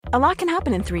A lot can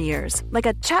happen in 3 years, like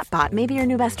a chatbot may be your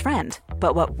new best friend.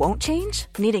 But what won't change?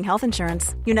 Needing health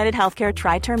insurance. United Healthcare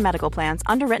Tri-Term Medical Plans,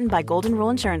 underwritten by Golden Rule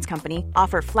Insurance Company,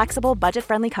 offer flexible,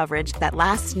 budget-friendly coverage that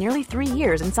lasts nearly 3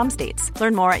 years in some states.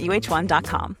 Learn more at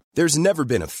uh1.com. There's never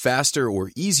been a faster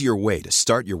or easier way to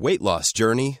start your weight loss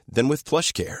journey than with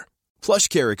PlushCare.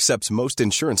 PlushCare accepts most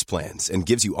insurance plans and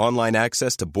gives you online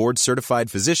access to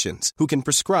board-certified physicians who can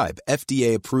prescribe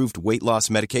FDA-approved weight loss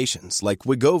medications like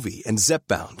Wegovy and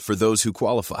Zepbound for those who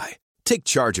qualify. Take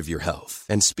charge of your health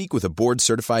and speak with a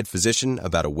board-certified physician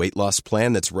about a weight loss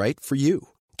plan that's right for you.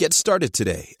 Get started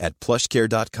today at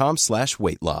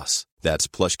plushcare.com/weight loss. That's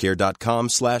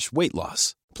plushcare.com/weight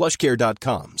loss.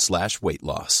 plushcare.com/weight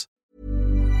loss.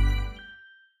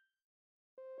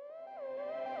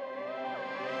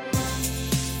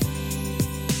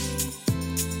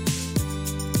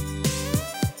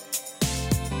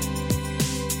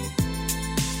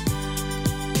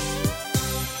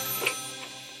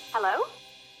 Hello?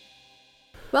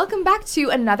 Welcome back to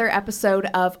another episode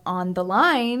of On the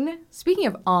Line. Speaking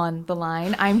of On the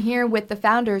Line, I'm here with the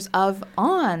founders of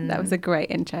On. That was a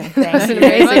great intro. Thank you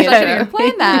very much. I shouldn't even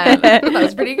plan that. That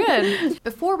was pretty good.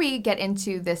 Before we get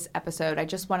into this episode, I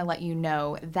just want to let you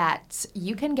know that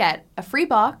you can get a free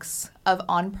box of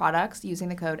On products using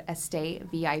the code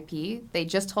ESTEVIP. They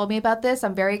just told me about this.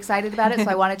 I'm very excited about it, so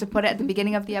I wanted to put it at the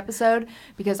beginning of the episode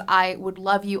because I would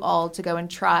love you all to go and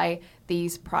try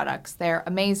these products. They're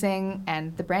amazing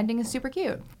and the branding is super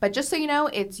cute. But just so you know,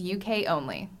 it's UK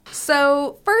only.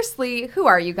 So firstly, who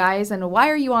are you guys and why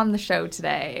are you on the show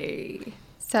today?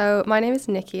 So my name is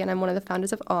Nikki and I'm one of the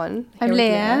founders of On. I'm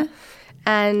Leah.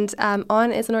 And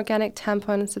On is an organic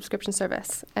tampon subscription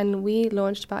service and we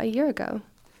launched about a year ago.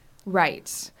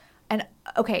 Right. And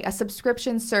okay, a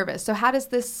subscription service. So how does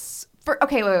this wait.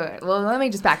 Well, let me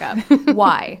just back up.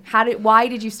 Why? Why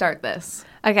did you start this?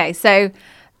 Okay, so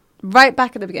right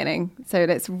back at the beginning. So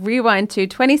let's rewind to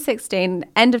 2016,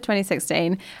 end of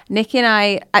 2016. Nikki and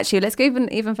I, actually, let's go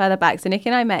even further back. So Nikki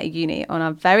and I met at uni on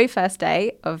our very first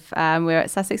day of, we were at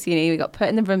Sussex Uni. We got put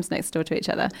in the rooms next door to each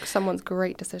other. Someone's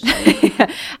great decision.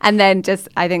 Yeah. And then just,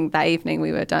 I think that evening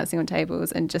we were dancing on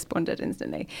tables and just bonded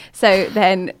instantly. So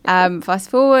then fast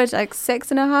forward like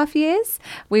 6.5 years,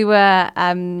 we were,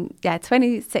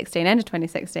 2016, end of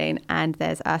 2016, and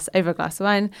there's us over a glass of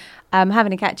wine,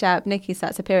 having a catch up. Nikki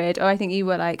starts a period, or I think you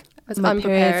were like, I was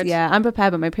unprepared.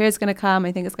 Unprepared, but my period's going to come.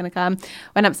 I think it's going to come.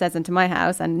 Went upstairs into my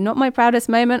house, and not my proudest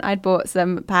moment, I'd bought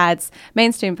some pads,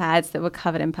 mainstream pads that were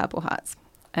covered in purple hearts.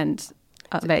 And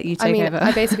I'll let you take over.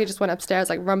 I basically just went upstairs,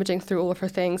 like rummaging through all of her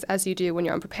things, as you do when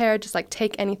you're unprepared, just like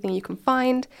take anything you can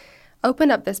find.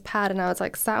 Opened up this pad, and I was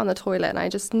like sat on the toilet, and I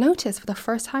just noticed for the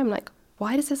first time, like,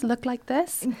 why does this look like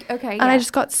this? Okay, and I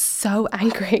just got so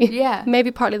angry. Yeah. Maybe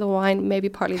partly the wine, maybe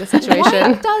partly the situation.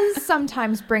 Wine does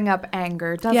sometimes bring up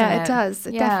anger, doesn't it? Yeah, it does.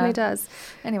 It definitely does.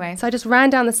 Anyway. So I just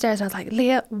ran down the stairs and I was like,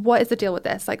 Leah, what is the deal with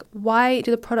this? Like, why do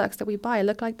the products that we buy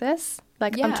look like this?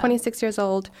 Like, I'm 26 years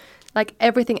old. Like,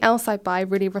 everything else I buy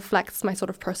really reflects my sort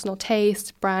of personal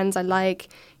taste, brands I like,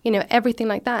 everything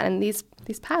like that. And these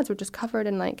pads were just covered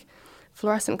in, like,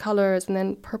 fluorescent colors and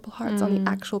then purple hearts on the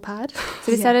actual pad.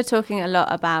 So we started talking a lot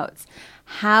about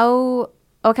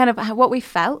what we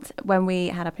felt when we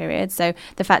had our period. So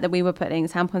the fact that we were putting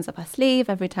tampons up our sleeve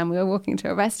every time we were walking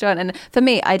to a restaurant. And for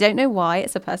me, I don't know why,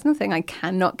 it's a personal thing. I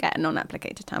cannot get a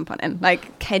non-applicated tampon in.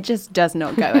 Like, it just does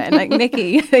not go in. Like,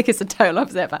 Nikki, I think it's the total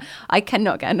opposite, but I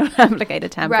cannot get a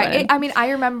non-applicated tampon right. in. I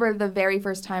remember the very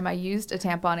first time I used a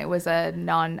tampon, it was a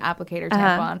non-applicator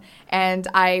tampon. And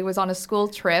I was on a school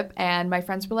trip and my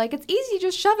friends were like, it's easy,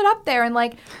 just shove it up there. And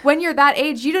like, when you're that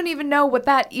age, you don't even know what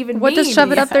that even means. What does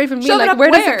shove it up there even mean? Shove Like,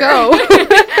 where does it go?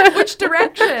 Which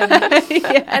direction?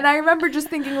 And I remember just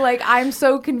thinking, like, I'm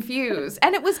so confused.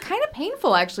 And it was kind of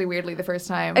painful, actually, weirdly, the first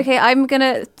time. Okay, I'm going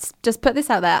to just put this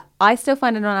out there. I still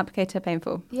find a non-applicator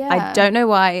painful. Yeah. I don't know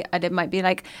why. It might be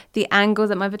like the angle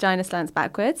that my vagina slants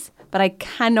backwards, but I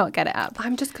cannot get it up.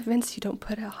 I'm just convinced you don't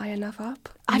put it high enough up.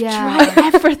 I've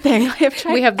tried everything.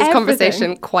 We have this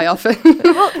conversation quite often.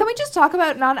 Well, can we just talk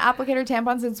about non-applicator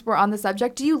tampons since we're on the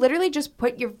subject? Do you literally just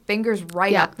put your fingers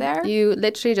right up there? You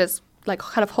literally just like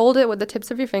kind of hold it with the tips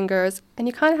of your fingers and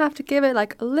you kind of have to give it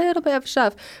like a little bit of a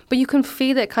shove, but you can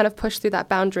feel it kind of push through that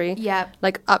boundary,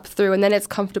 like up through, and then it's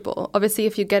comfortable. Obviously,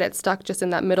 if you get it stuck just in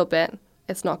that middle bit,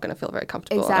 it's not going to feel very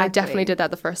comfortable. Exactly. And I definitely did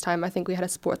that the first time. I think we had a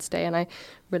sports day and I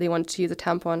really wanted to use a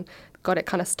tampon, got it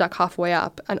kind of stuck halfway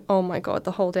up, and oh my God,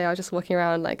 the whole day I was just walking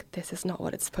around like, this is not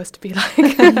what it's supposed to be like.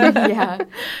 Yeah.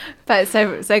 But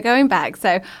so going back,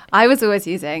 so I was always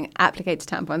using applicator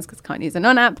tampons because I can't use a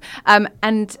non-app.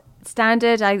 And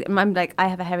standard. I'm like, I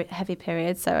have a heavy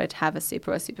period, so I'd have a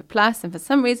super or super plus, and for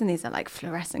some reason these are like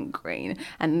fluorescent green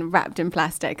and wrapped in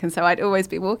plastic, and so I'd always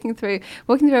be walking through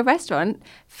a restaurant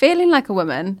feeling like a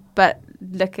woman but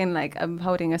looking like I'm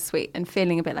holding a sweet and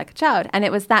feeling a bit like a child. And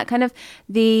it was that kind of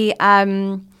the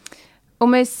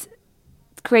almost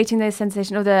creating the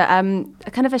sensation or the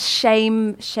a kind of a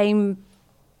shame.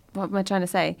 What am I trying to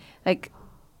say? Like,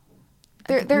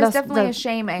 there's definitely a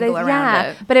shame angle around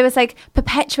it. But it was like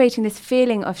perpetuating this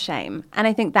feeling of shame. And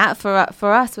I think that for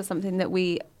us was something that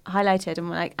we highlighted, and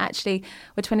we're like, actually,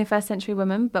 we're 21st century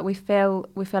women, but we feel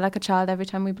like a child every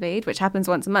time we bleed, which happens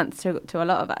once a month to a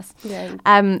lot of us. Yeah.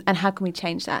 And how can we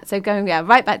change that? So going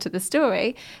right back to the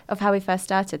story of how we first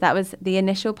started, that was the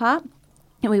initial part.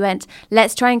 And we went,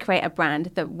 let's try and create a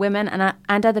brand that women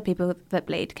and other people that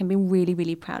bleed can be really,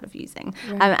 really proud of using.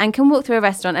 Right. And can walk through a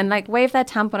restaurant and like wave their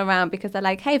tampon around because they're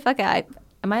like, hey, fuck it,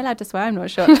 am I allowed to swear? I'm not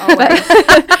sure.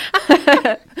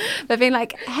 But being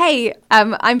like, hey,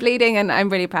 I'm bleeding and I'm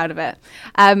really proud of it.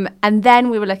 And then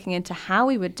we were looking into how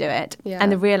we would do it. Yeah.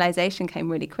 And the realization came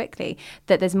really quickly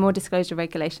that there's more disclosure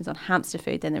regulations on hamster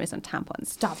food than there is on tampons.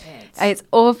 Stop it. It's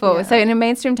awful. Yeah. So in a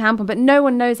mainstream tampon, but no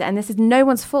one knows it. And this is no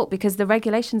one's fault because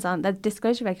the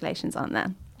disclosure regulations aren't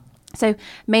there. So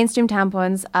mainstream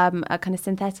tampons are kind of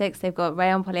synthetics. They've got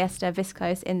rayon, polyester,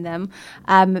 viscose in them.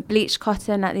 Bleached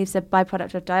cotton, that leaves a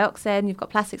byproduct of dioxin. You've got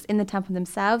plastics in the tampon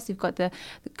themselves. You've got the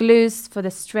glues for the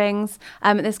strings.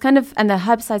 There's and the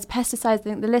herbicides, pesticides. I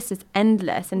think the list is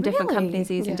endless, and different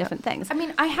companies are using different things. I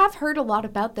mean, I have heard a lot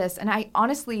about this, and I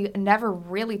honestly never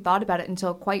really thought about it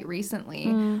until quite recently,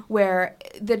 where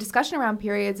the discussion around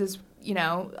periods is,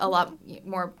 a lot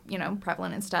more,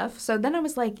 prevalent and stuff. So then I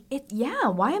was like,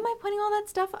 why am I putting all that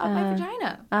stuff up my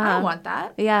vagina? I don't want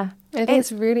that. Yeah. I think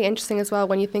it's really interesting as well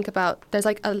when you think about there's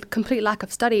like a complete lack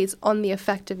of studies on the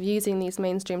effect of using these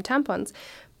mainstream tampons.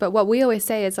 But what we always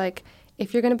say is like,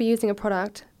 if you're going to be using a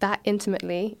product that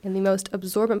intimately in the most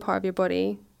absorbent part of your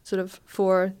body, sort of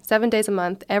for 7 days a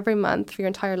month, every month for your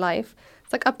entire life,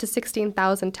 it's like up to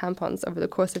 16,000 tampons over the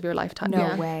course of your lifetime.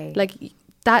 No way. Like,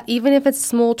 that even if it's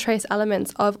small trace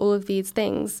elements of all of these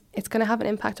things, it's going to have an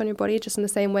impact on your body just in the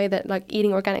same way that like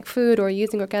eating organic food or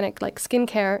using organic like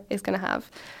skincare is going to have.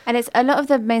 And it's a lot of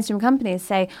the mainstream companies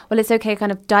say, well, it's okay,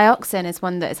 kind of dioxin is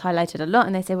one that is highlighted a lot.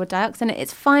 And they say, well, dioxin,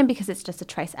 it's fine because it's just a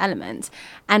trace element.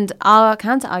 And our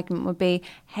counter argument would be,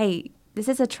 hey, this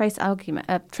is a trace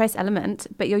element,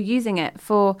 but you're using it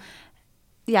for,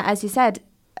 as you said,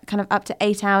 kind of up to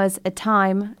 8 hours a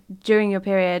time during your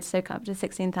period, so up to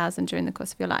 16,000 during the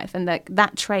course of your life. And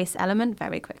that trace element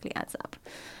very quickly adds up.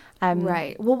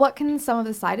 Right. Well, what can some of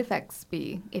the side effects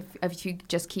be if you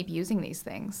just keep using these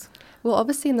things? Well,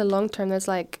 obviously in the long term, there's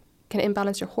like, can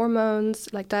imbalance your hormones.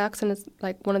 Like dioxin is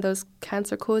like one of those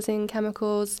cancer-causing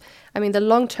chemicals. I mean, the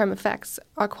long-term effects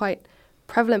are quite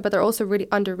prevalent, but they're also really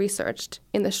under-researched.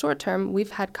 In the short term,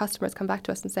 we've had customers come back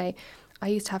to us and say, I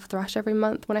used to have thrush every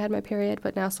month when I had my period,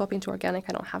 but now swapping to organic,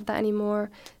 I don't have that anymore.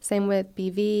 Same with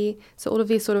BV. So all of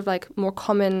these sort of like more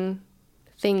common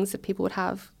things that people would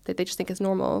have that they just think is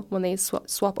normal, when they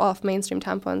swap off mainstream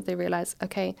tampons, they realize,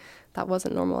 okay, that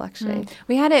wasn't normal actually.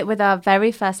 We had it with our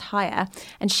very first hire,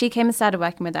 and she came and started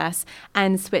working with us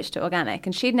and switched to organic.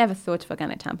 And she'd never thought of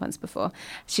organic tampons before.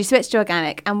 She switched to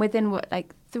organic, and within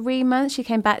 3 months, she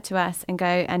came back to us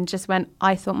and just went,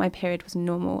 I thought my period was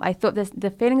normal. I thought the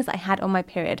feelings I had on my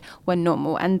period were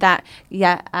normal. And that,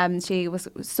 she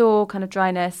saw kind of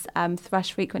dryness,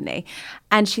 thrush frequently.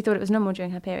 And she thought it was normal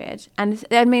during her period. And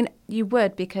I mean, you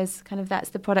would, because kind of that's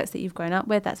the products that you've grown up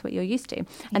with. That's what you're used to. Yeah.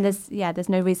 And there's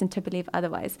no reason to believe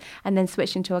otherwise. And then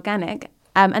switching to organic.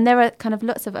 And there are kind of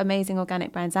lots of amazing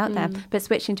organic brands out there, but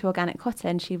switching to organic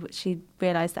cotton, she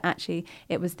realised that actually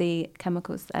it was the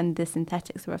chemicals and the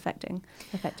synthetics were affecting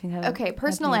her. Okay,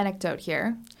 personal anecdote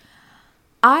here.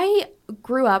 I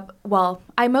grew up,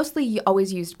 I mostly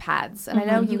always used pads, and I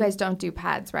know you guys don't do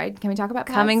pads, right? Can we talk about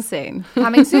pads? Coming soon.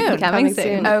 Coming soon. Coming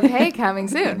soon. Okay, coming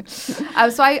soon. So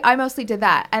I mostly did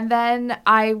that, and then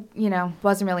I,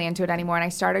 wasn't really into it anymore, and I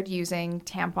started using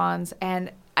tampons,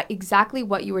 and exactly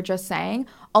what you were just saying,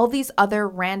 all these other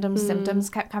random symptoms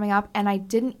kept coming up, and I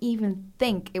didn't even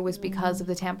think it was because of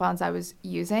the tampons I was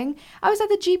using. I was at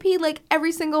the GP like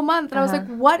every single month, and I was like,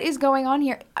 what is going on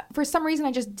here? For some reason,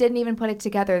 I just didn't even put it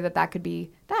together that could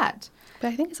be that. But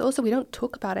I think it's also we don't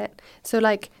talk about it. So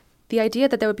like the idea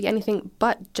that there would be anything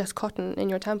but just cotton in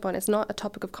your tampon is not a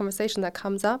topic of conversation that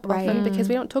comes up often, because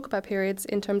we don't talk about periods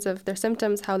in terms of their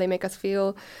symptoms, how they make us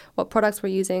feel, what products we're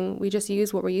using. We just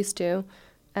use what we're used to.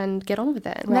 and get on with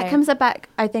it. And that comes back,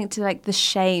 I think, to like the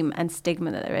shame and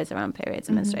stigma that there is around periods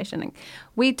and menstruation. Like,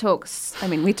 we talk,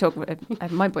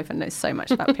 my boyfriend knows so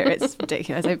much about periods. It's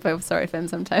ridiculous. I feel sorry for him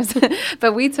sometimes.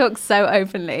 But we talk so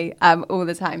openly all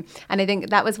the time. And I think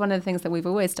that was one of the things that we've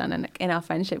always done. And in our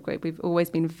friendship group, we've always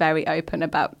been very open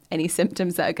about any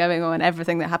symptoms that are going on,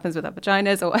 everything that happens with our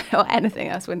vaginas or anything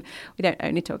else, when we don't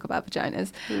only talk about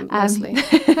vaginas. Mostly.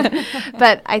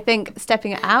 But I think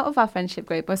stepping out of our friendship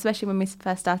group, especially when we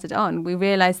first started on, we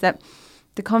realised that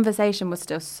the conversation was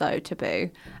still so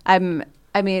taboo.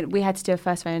 I mean, we had to do a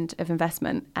first round of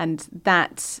investment, and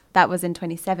that was in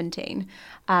 2017,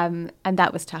 and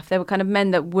that was tough. There were kind of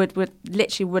men that would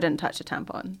literally wouldn't touch a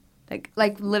tampon.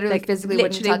 Like literally physically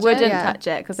wouldn't touch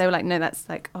it because they were like, no, that's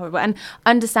like horrible. And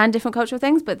understand different cultural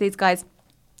things, but these guys,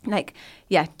 like,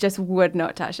 yeah, just would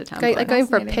not touch a tampon. Like going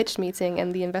for a pitch meeting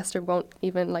and the investor won't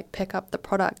even like pick up the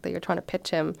product that you're trying to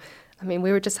pitch him. I mean,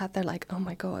 we were just sat there like, oh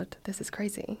my God, this is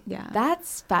crazy. Yeah.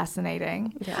 That's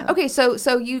fascinating. Yeah. Okay,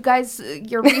 so you guys,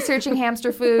 you're researching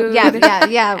hamster food.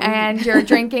 Yeah. And you're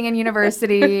drinking in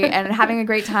university and having a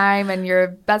great time and you're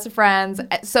best of friends.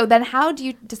 So then how do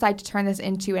you decide to turn this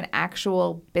into an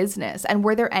actual business? And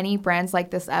were there any brands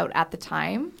like this out at the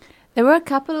time? There were a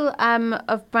couple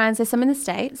of brands. There's some in the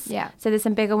States. Yeah. So there's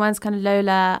some bigger ones, kind of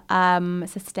Lola,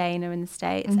 Sustainer in the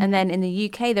States. And then in the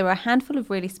UK, there were a handful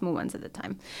of really small ones at the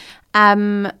time.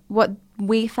 What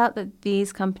we felt that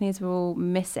these companies were all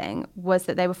missing was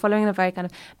that they were following a very kind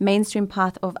of mainstream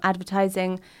path of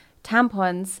advertising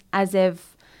tampons as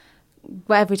if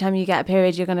every time you get a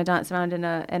period, you're going to dance around in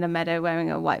a meadow wearing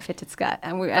a white fitted skirt,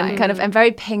 and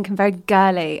very pink and very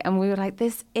girly. And we were like,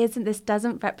 this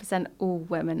doesn't represent all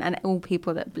women and all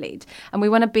people that bleed. And we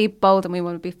want to be bold and we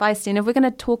want to be feisty. And if we're going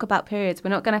to talk about periods,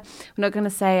 we're not going to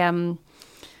say I'm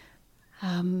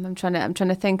trying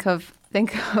to think of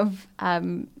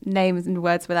names and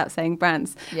words without saying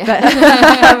brands.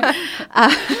 Yeah.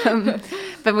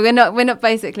 But we're not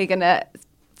basically going to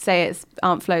say it's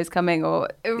Aunt Flo's coming or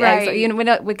right.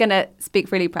 We're going to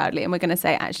speak really proudly and we're going to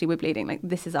say actually we're bleeding, like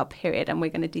this is our period, and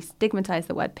we're going to destigmatize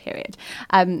the word period.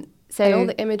 So and all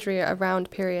the imagery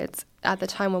around periods at the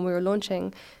time when we were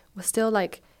launching was still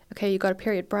like, okay, you got a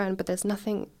period brand, but there's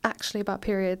nothing actually about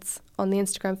periods on the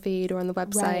Instagram feed or on the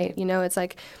website. Right. It's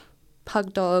like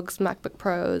pug dogs, MacBook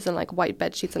Pros, and like white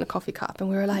bed sheets and a coffee cup. And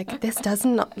we were like, this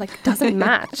doesn't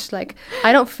match. Like,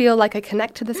 I don't feel like I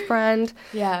connect to this brand.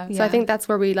 Yeah. So I think that's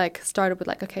where we like started with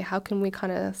like, okay, how can we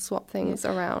kind of swap things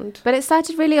around? But it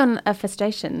started really on a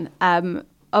frustration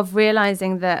of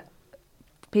realizing that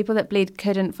people that bleed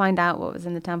couldn't find out what was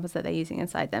in the tampons that they're using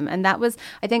inside them. And that was,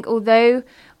 I think, although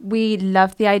we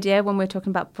loved the idea when we were talking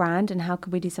about brand and how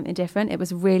could we do something different, it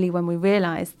was really when we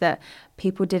realized that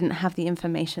people didn't have the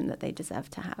information that they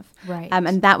deserved to have. Right.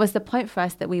 And that was the point for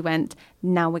us that we went,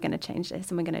 now we're going to change this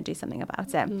and we're going to do something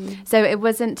about it. So it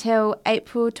wasn't until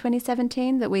April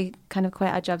 2017 that we kind of quit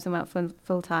our jobs and went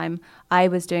full time. I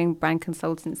was doing brand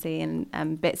consultancy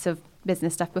and bits of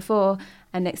business stuff before,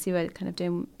 and next year we were kind of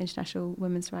doing international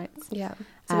women's rights. Yeah.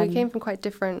 So we came from quite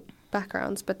different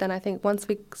backgrounds, but then I think once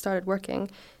we started working,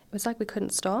 it was like we couldn't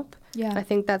stop. Yeah. I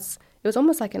think it was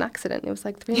almost like an accident. It was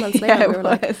like 3 months later we were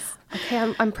like,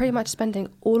 okay, I'm pretty much spending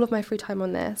all of my free time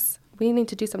on this. We need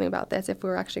to do something about this if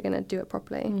we're actually going to do it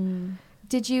properly.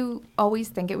 Did you always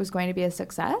think it was going to be a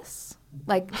success?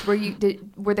 Like,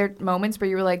 were there moments where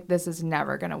you were like, this is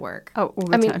never going to work? Oh, all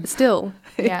the time. I mean, still.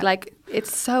 Yeah. Like,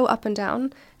 it's so up and down.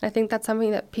 And I think that's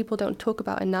something that people don't talk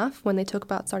about enough when they talk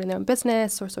about starting their own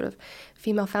business or sort of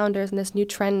female founders and this new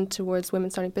trend towards women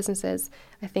starting businesses.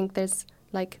 I think there's,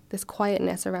 like, this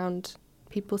quietness around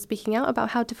people speaking out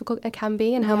about how difficult it can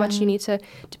be and how much you need to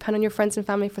depend on your friends and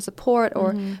family for support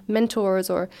or mentors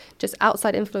or just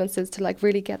outside influences to like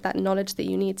really get that knowledge that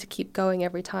you need to keep going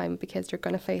every time, because you're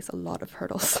going to face a lot of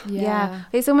hurdles. Yeah.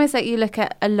 It's almost like you look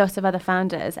at a lot of other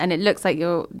founders and it looks like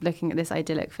you're looking at this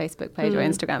idyllic Facebook page or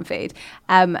Instagram feed,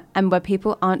 and where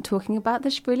people aren't talking about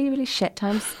the really, really shit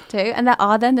times too. And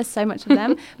there's so much of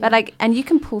them. But like, and you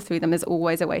can pull through them. There's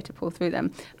always a way to pull through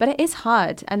them. But it is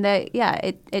hard. And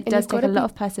it does take a lot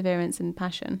of perseverance and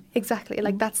passion. Exactly.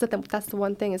 Like that's the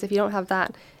one thing, is if you don't have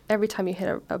that, every time you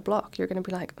hit a block, you're going to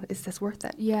be like, is this worth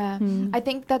it? Yeah. I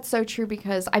think that's so true,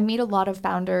 because I meet a lot of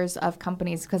founders of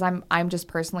companies because I'm just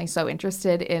personally so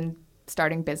interested in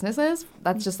starting businesses.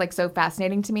 That's just like so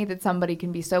fascinating to me that somebody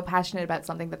can be so passionate about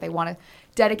something that they want to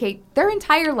dedicate their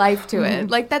entire life to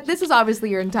it. Like that, this is obviously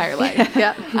your entire life.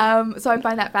 So I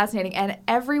find that fascinating. And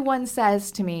everyone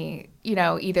says to me,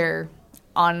 either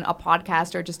on a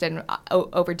podcast or just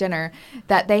over dinner,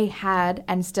 that they had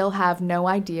and still have no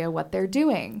idea what they're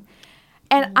doing.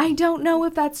 And I don't know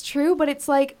if that's true, but it's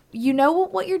like, you know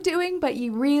what you're doing, but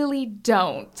you really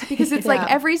don't. Because it's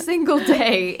like every single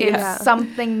day it's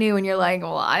something new and you're like,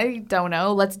 well, I don't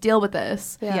know. Let's deal with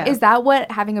this. Yeah. Is that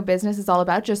what having a business is all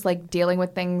about? Just like dealing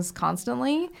with things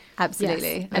constantly?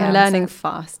 Absolutely. Yes. And learning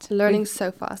fast. Learning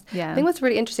so fast. Yeah. I think what's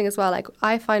really interesting as well, like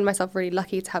I find myself really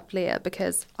lucky to have Leah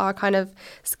because our kind of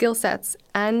skill sets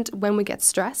and when we get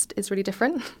stressed is really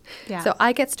different. Yeah. So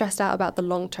I get stressed out about the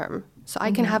long term. So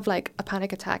I can have like a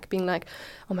panic attack being like,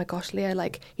 oh my gosh, Leah,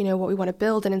 like, you know, what we want to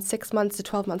build and in 6 months to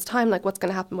 12 months time, like what's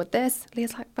going to happen with this?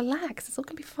 Leah's like, relax, it's all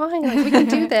going to be fine. Like we can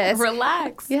do this.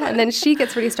 Relax. Yeah. And then she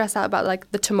gets really stressed out about like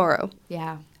the tomorrow.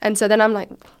 Yeah. And so then I'm like,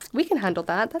 we can handle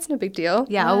that. That's no big deal.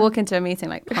 Yeah, I'll walk into a meeting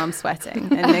like palm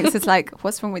sweating. And Nick's just like,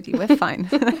 what's wrong with you? We're fine.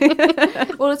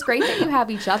 Well, it's great that you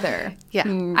have each other. Yeah.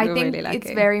 I think really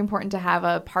it's very important to have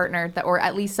a partner that, or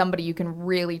at least somebody you can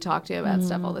really talk to about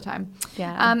stuff all the time.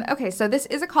 Yeah. Okay, so this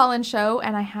is a call-in show,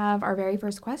 and I have our very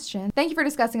first question. Thank you for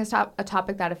discussing a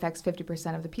topic that affects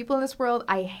 50% of the people in this world.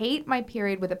 I hate my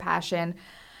period with a passion.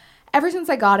 Ever since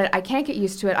I got it, I can't get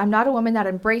used to it. I'm not a woman that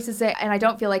embraces it, and I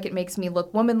don't feel like it makes me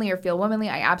look womanly or feel womanly.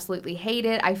 I absolutely hate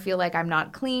it. I feel like I'm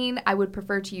not clean. I would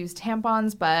prefer to use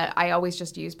tampons, but I always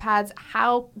just use pads.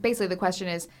 Basically the question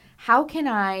is, how can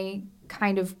I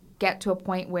kind of get to a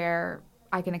point where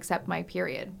I can accept my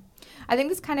period? I think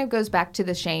this kind of goes back to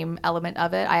the shame element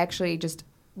of it. I actually just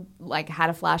like had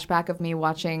a flashback of me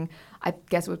watching, I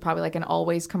guess it was probably like an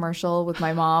Always commercial with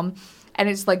my mom. And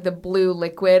it's like the blue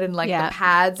liquid and like the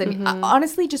pads and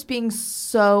honestly just being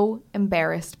so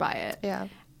embarrassed by it. Yeah.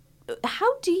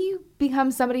 How do you become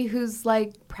somebody who's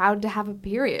like proud to have a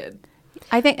period?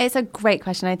 I think it's a great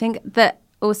question. I think that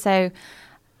also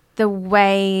the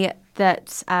way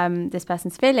that this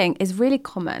person's feeling is really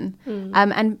common.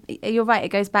 And you're right, it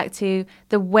goes back to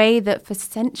the way that for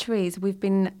centuries we've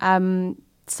been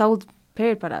sold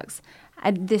period products.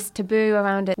 And this taboo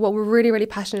around it. What we're really, really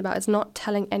passionate about is not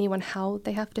telling anyone how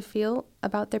they have to feel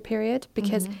about their period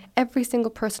because every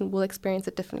single person will experience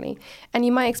it differently. And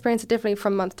you might experience it differently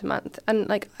from month to month. And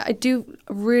like I do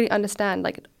really understand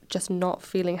like just not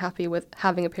feeling happy with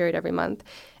having a period every month.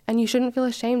 And you shouldn't feel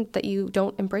ashamed that you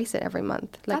don't embrace it every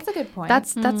month. Like, that's a good point.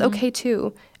 That's okay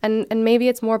too. And maybe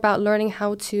it's more about learning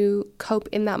how to cope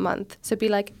in that month. So be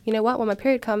like, you know what, when my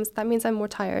period comes, that means I'm more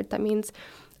tired. That means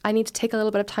I need to take a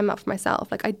little bit of time out for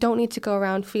myself. Like I don't need to go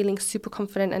around feeling super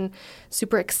confident and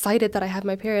super excited that I have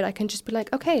my period. I can just be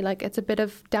like, okay, like it's a bit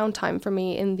of downtime for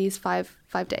me in these five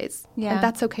days. Yeah. And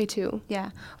that's okay too. Yeah.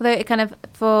 Although it kind of,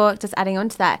 for just adding on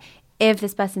to that, if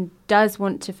this person does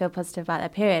want to feel positive about their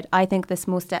period, I think the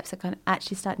small steps are kind of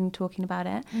actually starting talking about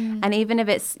it. And even if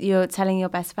it's you're telling your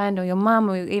best friend or your mum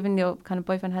or even your kind of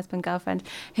boyfriend, husband, girlfriend,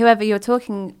 whoever you're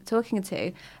talking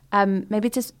to, maybe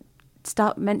just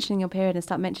start mentioning your period and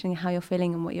start mentioning how you're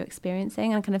feeling and what you're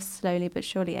experiencing, and kind of slowly but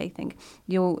surely I think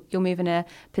you'll move in a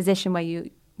position where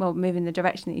move in the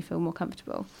direction that you feel more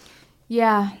comfortable.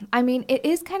 Yeah. I mean, it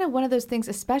is kind of one of those things,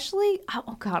 especially,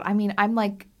 oh God, I mean, I'm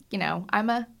like, you know, I'm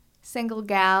a single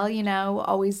gal, you know,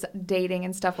 always dating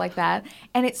and stuff like that.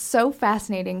 And it's so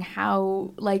fascinating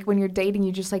how, like, when you're dating,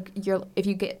 you just like, if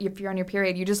you're on your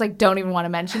period, you just like don't even want to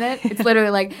mention it. It's literally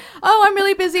like, oh, I'm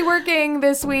really busy working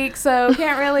this week, so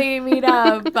can't really meet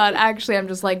up. But actually, I'm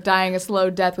just like dying a slow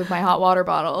death with my hot water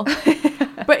bottle.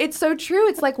 But it's so true.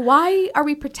 It's like, why are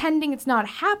we pretending it's not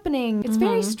happening? It's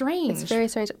very strange. It's very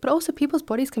strange. But also, people's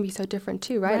bodies can be so different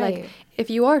too, right? Like, if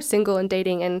you are single and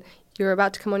dating and you're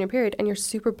about to come on your period and you're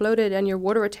super bloated and your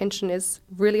water retention is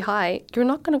really high, you're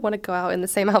not going to want to go out in the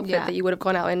same outfit that you would have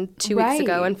gone out in 2 weeks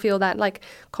ago and feel that like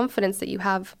confidence that you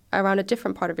have around a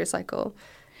different part of your cycle.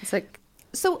 It's like,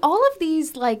 so all of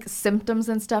these like symptoms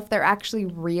and stuff, they're actually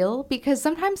real? Because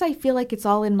sometimes I feel like it's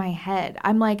all in my head.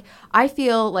 I'm like, I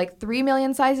feel like 3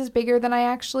 million sizes bigger than I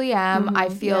actually am. I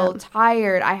feel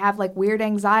tired. I have like weird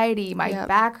anxiety. My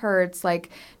back hurts. Like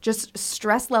just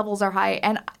stress levels are high.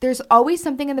 And there's always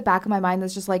something in the back of my mind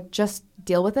that's just like, just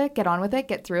deal with it, get on with it,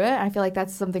 get through it. And I feel like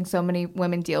that's something so many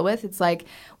women deal with. It's like,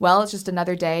 well, it's just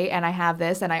another day and I have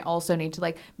this and I also need to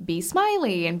like be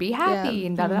smiley and be happy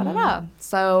and da-da-da-da-da.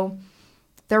 So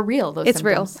they're real, those symptoms.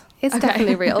 Real. It's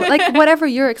definitely real. Like, whatever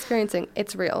you're experiencing,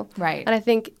 it's real. Right. And I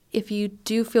think if you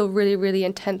do feel really, really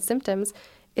intense symptoms,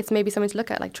 it's maybe something to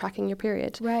look at, like tracking your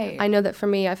period. Right. I know that for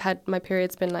me, I've had my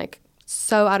period's been like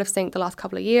so out of sync the last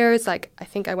couple of years. Like, I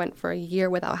think I went for a year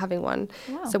without having one.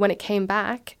 Wow. So when it came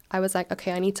back, I was like,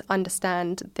 okay, I need to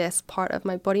understand this part of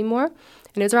my body more.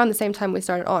 And it was around the same time we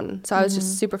started On. So I was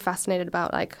just super fascinated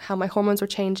about like how my hormones were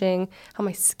changing, how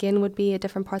my skin would be at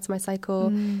different parts of my cycle.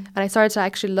 And I started to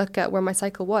actually look at where my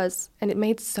cycle was. And it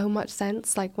made so much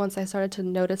sense, like once I started to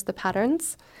notice the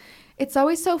patterns. It's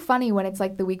always so funny when it's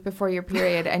like the week before your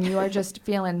period and you are just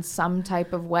feeling some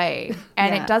type of way.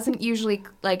 And it doesn't usually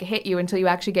like hit you until you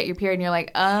actually get your period and you're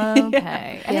like,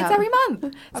 okay. And it's every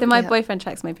month. So my boyfriend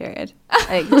tracks my period.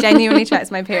 Like, genuinely tracks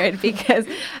my period because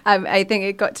I think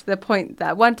it got to the point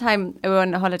that one time we were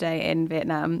on a holiday in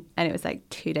Vietnam and it was like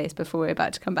 2 days before we were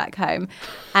about to come back home.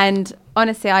 And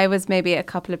honestly, I was maybe a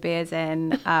couple of beers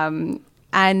in.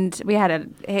 And we had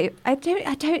I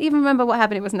don't even remember what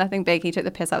happened. It was nothing big. He took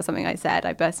the piss out of something I said.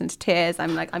 I burst into tears.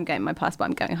 I'm like, I'm getting my passport.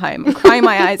 I'm going home. I'm crying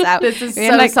my eyes out. This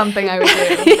is something I would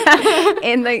do.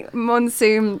 In like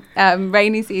monsoon,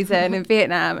 rainy season in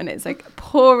Vietnam. And it's like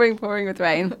pouring with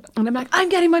rain. And I'm like, I'm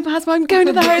getting my passport. I'm going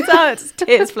to the hotel. Just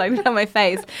tears flowing down my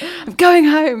face. I'm going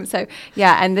home. So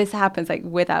yeah, and this happens like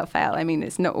without fail. I mean,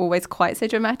 it's not always quite so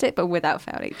dramatic, but without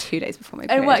fail, like 2 days before my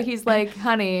period. And what, he's like,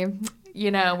 honey, you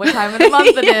know what time of the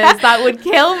month it is. That would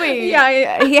kill me.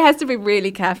 Yeah, he has to be really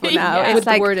careful now. It's with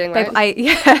like, the wording, right?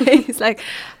 He's like,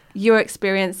 your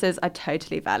experiences are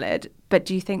totally valid, but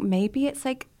do you think maybe it's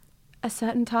like a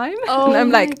certain time? Oh, and I'm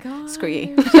like, God. Screw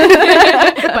you.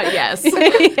 But yes.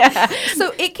 Yeah.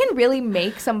 So it can really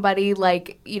make somebody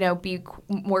like, you know, be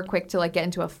more quick to like get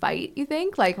into a fight, you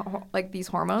think? Like these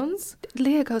hormones?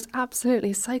 Leah goes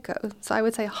absolutely psycho. So I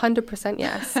would say 100%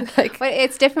 yes. Like, but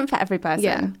it's different for every person.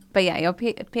 Yeah. But yeah, your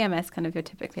PMS kind of, you're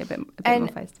typically a bit more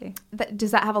feisty. Does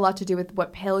that have a lot to do with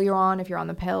what pill you're on, if you're on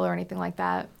the pill or anything like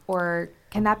that? Or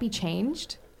can that be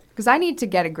changed? Because I need to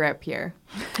get a grip here.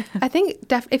 I think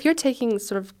if you're taking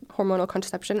sort of hormonal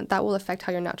contraception, that will affect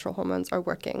how your natural hormones are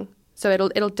working. So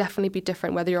it'll definitely be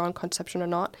different whether you're on contraception or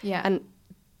not. Yeah. And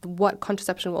what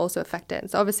contraception will also affect it.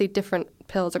 So obviously different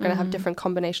pills are going to have different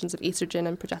combinations of estrogen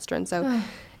and progesterone. So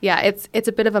yeah, it's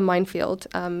a bit of a minefield.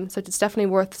 So it's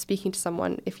definitely worth speaking to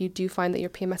someone if you do find that your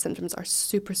PMS symptoms are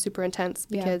super, super intense,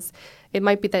 because it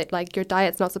might be that like your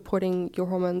diet's not supporting your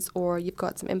hormones, or you've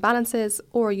got some imbalances,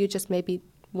 or you just maybe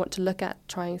want to look at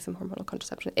trying some hormonal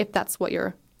contraception if that's what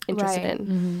you're interested in.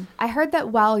 Mm-hmm. I heard that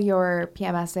while you're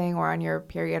PMSing or on your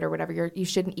period or whatever, you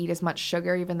shouldn't eat as much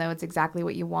sugar, even though it's exactly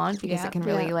what you want, because it can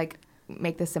really like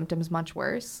make the symptoms much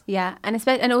worse. Yeah,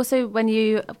 and also when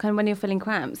you're feeling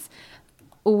cramps,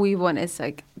 all you want is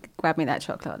like, grab me that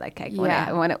chocolate, that cake.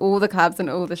 I want all the carbs and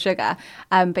all the sugar.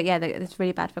 But yeah, it's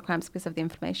really bad for cramps because of the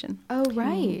inflammation. Oh,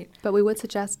 right. But we would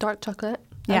suggest dark chocolate.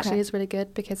 Yeah. Actually is really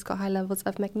good because it's got high levels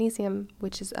of magnesium,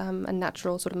 which is a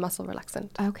natural sort of muscle relaxant.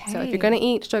 Okay. So if you're going to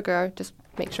eat sugar, just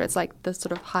make sure it's like the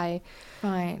sort of high,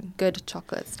 good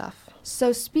chocolate stuff.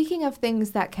 So speaking of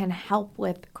things that can help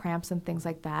with cramps and things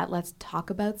like that, let's talk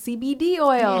about CBD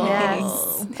oil.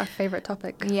 Yes. Our favorite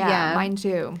topic. Yeah, mine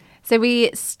too. So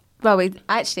before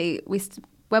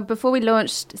we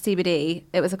launched CBD,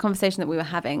 it was a conversation that we were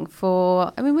having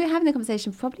we were having the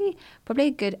conversation for probably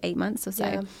a good 8 months or so.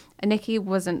 Yeah. And Nikki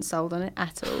wasn't sold on it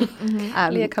at all.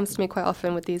 Leah comes to me quite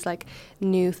often with these like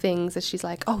new things that she's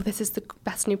like, oh, this is the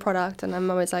best new product. And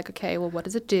I'm always like, okay, well, what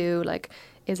does it do? Like,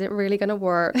 is it really going to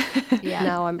work?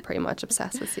 Now I'm pretty much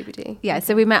obsessed with CBD. Yeah,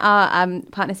 so we met our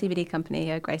partner CBD company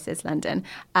here, Grace's London,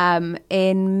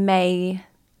 in May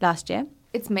last year.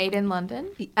 It's made in London?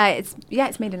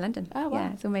 It's made in London. Oh, wow.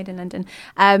 Yeah, it's all made in London.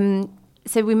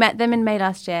 So we met them in May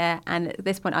last year, and at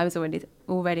this point I was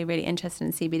already really interested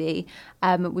in CBD.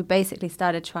 We basically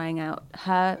started trying out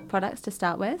her products to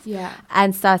start with,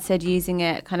 and started using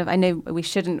it. Kind of, I know we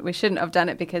shouldn't have done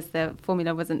it because the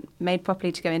formula wasn't made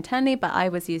properly to go internally, but I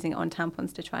was using it on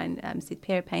tampons to try and soothe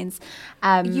period pains.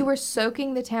 You were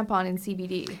soaking the tampon in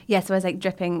CBD. Yeah, so I was like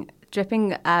dripping.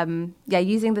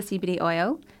 Using the CBD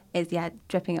oil.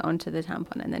 Dripping it onto the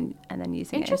tampon and then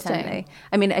using it internally.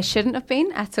 I mean, I shouldn't have been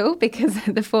at all because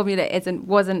the formula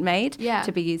wasn't made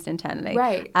to be used internally.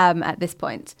 Right. At this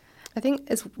point, I think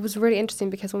it was really interesting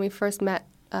because when we first met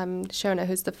Shona,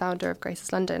 who's the founder of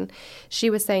Grace's London, she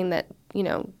was saying that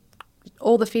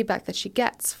all the feedback that she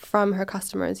gets from her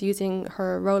customers using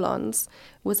her roll-ons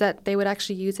was that they would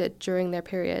actually use it during their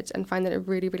period and find that it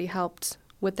really, really helped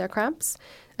with their cramps.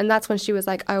 And that's when she was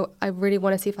like, I really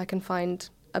want to see if I can find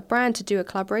a brand to do a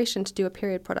collaboration to do a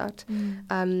period product.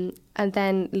 And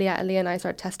then Leah and I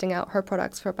started testing out her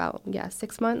products for about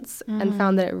 6 months and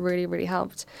found that it really, really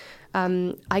helped.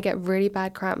 I get really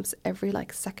bad cramps every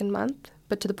second month,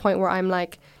 but to the point where I'm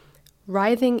like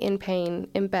writhing in pain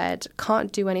in bed,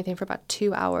 can't do anything for about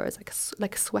 2 hours,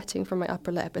 like sweating from my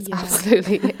upper lip. It's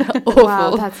absolutely awful.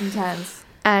 Wow, that's intense.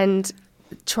 And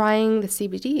trying the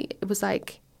CBD, it was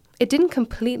like, it didn't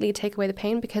completely take away the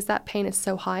pain because that pain is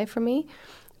so high for me,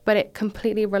 but it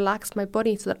completely relaxed my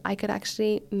body so that I could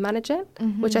actually manage it,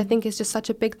 which I think is just such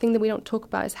a big thing that we don't talk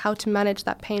about, is how to manage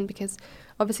that pain, because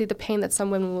obviously the pain that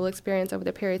some women will experience over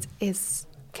their periods is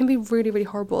can be really, really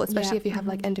horrible, especially if you have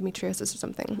like endometriosis or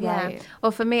something. Yeah. Right.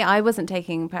 Well, for me, I wasn't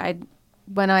taking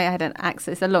when I had an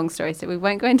accident, it's a long story, so we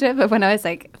won't go into it, but when I was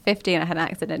like 15, I had an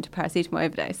accidental paracetamol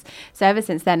overdose. So ever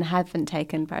since then, haven't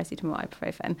taken paracetamol,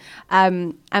 ibuprofen.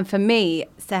 And for me,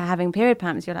 so having period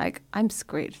cramps, you're like, I'm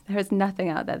screwed. There is nothing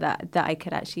out there that I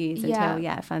could actually use until,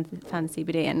 I found the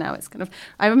CBD. And now it's kind of,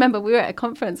 I remember we were at a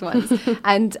conference once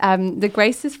and the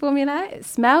Grace's formula, it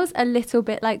smells a little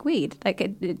bit like weed. Like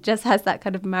it just has that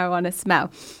kind of marijuana smell.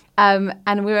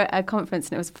 And we were at a conference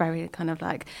and it was very kind of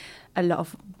like a lot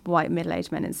of white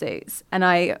middle-aged men in suits, and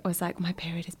I was like, my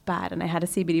period is bad, and I had a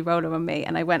CBD roller on me,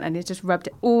 and I went and it just rubbed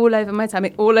it all over my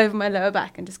tummy, all over my lower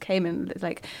back, and just came in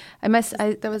like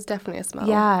there was definitely a smell.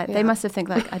 They must have think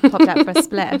like I popped out for a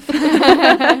spliff.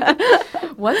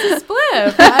 What's a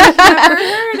spliff? I've never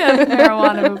heard of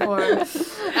marijuana before.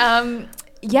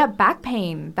 Back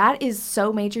pain, that is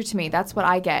so major to me. That's what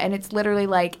I get, and it's literally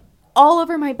like all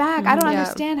over my back. I don't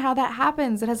understand how that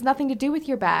happens. It has nothing to do with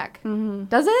your back.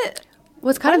 Does it? Well,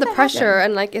 it's kind of the pressure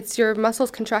and like it's your muscles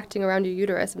contracting around your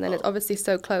uterus, and then it's obviously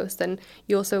so close, then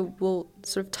you also will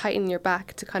sort of tighten your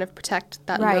back to kind of protect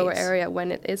that lower area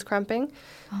when it is cramping.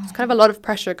 It's kind of a lot of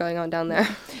pressure going on down there.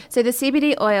 So the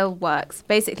CBD oil works.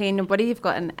 Basically, in your body, you've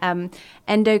got an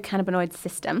endocannabinoid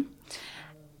system.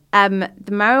 The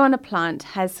marijuana plant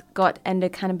has got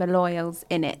endocannabinoids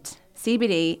in it.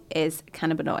 CBD is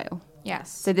cannabinoid.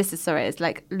 Yes. So this is, it's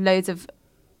like loads of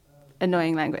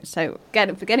annoying language. So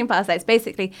getting past that, it's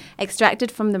basically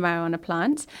extracted from the marijuana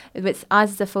plant.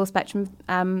 Ours is a full spectrum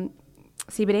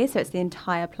CBD, so it's the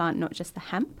entire plant, not just the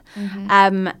hemp.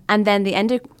 And then the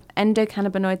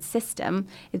endocannabinoid system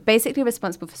is basically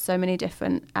responsible for so many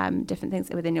different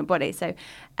things within your body. So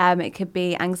it could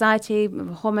be anxiety,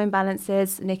 hormone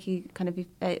balances. Nikki, kind of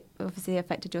obviously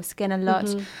affected your skin a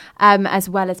lot, as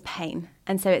well as pain.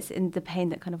 And so it's in the pain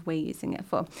that kind of we're using it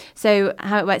for. So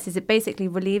how it works is it basically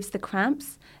relieves the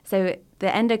cramps. So the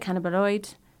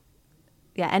endocannabinoids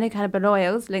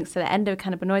links to the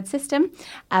endocannabinoid system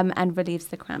and relieves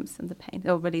the cramps and the pain,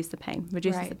 or relieves the pain,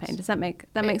 reduces the pain. Does that make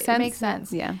sense? It makes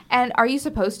sense. Yeah. And are you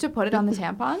supposed to put it on the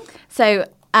tampon? So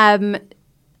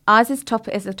ours is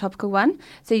a topical one,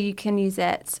 so you can use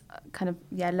it kind of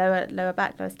lower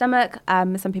back, lower stomach.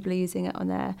 Some people are using it on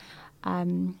their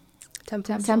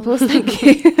temples. Thank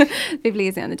you. People are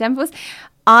using it on the temples.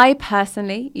 I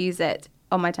personally use it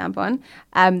on my tampon.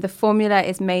 The formula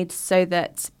is made so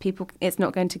that it's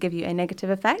not going to give you a negative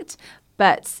effect,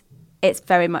 but it's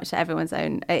very much at everyone's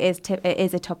own. It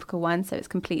is a topical one, so it's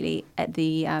completely at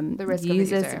the risk user's of the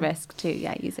user. risk to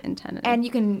use it internally. And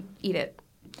you can eat it.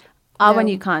 Our one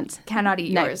you can't. Cannot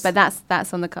eat yours. But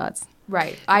that's on the cards.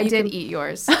 Right. I did eat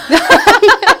yours.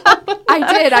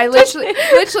 I did. I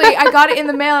literally, I got it in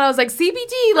the mail and I was like,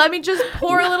 CBD, let me just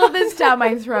pour a little of this down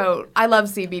my throat. I love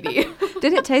CBD.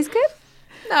 Did it taste good?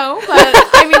 No, but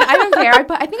I mean, I don't care.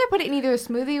 I think I put it in either a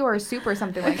smoothie or a soup or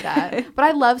something like that. But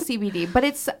I love CBD. But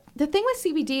the thing with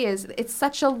CBD is it's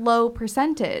such a low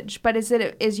percentage. But is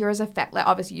yours effective? Like,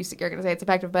 obviously, you're going to say it's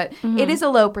effective, but it is a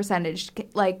low percentage.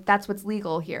 Like that's what's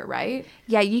legal here, right?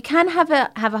 Yeah, you can have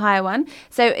a higher one.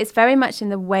 So it's very much in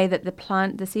the way that the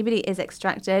CBD is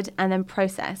extracted and then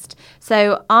processed.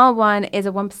 So our one is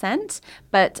a 1%,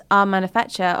 but our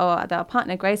manufacturer or our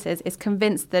partner Grace's is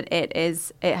convinced that it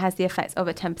has the effects of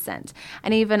a 10%.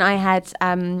 And even I had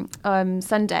Sunday, on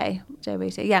Sunday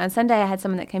I had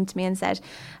someone that came to me and said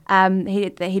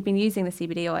he'd been using the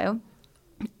CBD oil.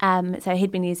 So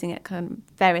he'd been using it kind of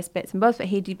various bits and bobs, but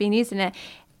he'd been using it.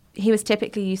 He was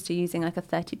typically used to using like a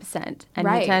 30%,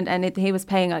 and he was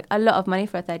paying like a lot of money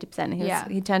for a 30%. And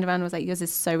he turned around and was like, "Yours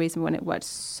is so reasonable, and it worked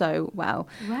so well."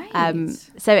 Right.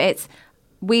 So it's.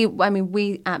 We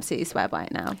absolutely swear by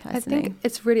it now, personally. I think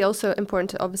it's really also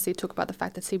important to obviously talk about the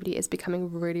fact that CBD is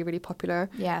becoming really, really popular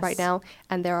right now.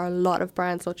 And there are a lot of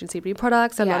brands launching CBD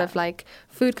products, a lot of like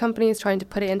food companies trying to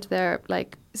put it into their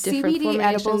like different CBD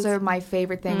formulations. edibles are my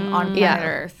favorite thing on planet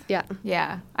Earth.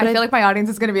 Yeah. I feel like my audience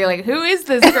is going to be like, who is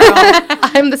this girl?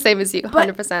 I'm the same as you,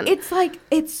 100%. But it's like,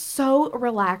 it's so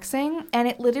relaxing. And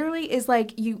it literally is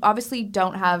like, you obviously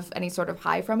don't have any sort of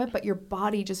high from it, but your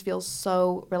body just feels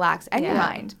so relaxed and your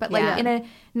mind. But like in a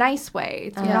nice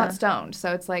way. You're not stoned.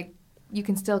 So it's like, you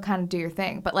can still kind of do your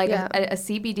thing. But like a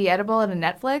CBD edible and a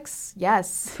Netflix,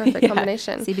 yes. Perfect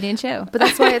combination. CBD and chill. But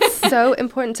that's why it's so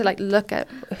important to like look at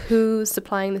who's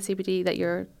supplying the CBD that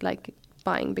you're like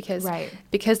buying, because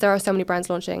there are so many brands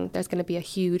launching, there's going to be a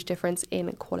huge difference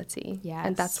in quality. Yes.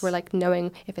 And that's where like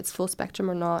knowing if it's full spectrum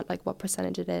or not, like what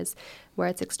percentage it is, where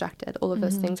it's extracted, all of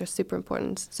those things are super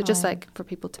important. So just like for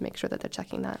people to make sure that they're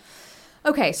checking that.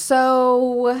 Okay,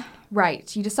 so,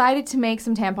 right, you decided to make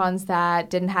some tampons that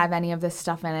didn't have any of this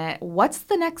stuff in it. What's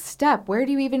the next step? Where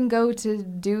do you even go to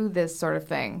do this sort of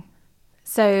thing?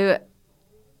 So,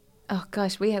 oh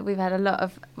gosh, we've had a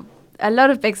lot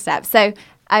of big steps. So,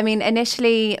 I mean,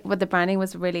 initially, the branding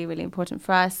was really, really important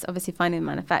for us. Obviously, finding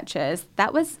manufacturers,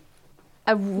 that was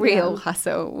a real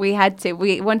hustle.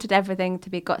 We wanted everything to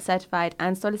be GOT certified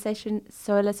and Soil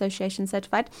Association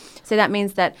certified. So that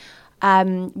means that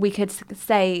we could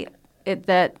say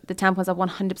that the tampons are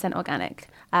 100% organic,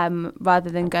 rather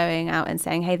than going out and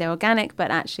saying, hey, they're organic,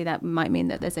 but actually that might mean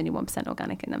that there's only 1%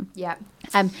 organic in them. Yeah.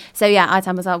 So yeah, our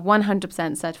tampons are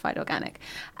 100% certified organic.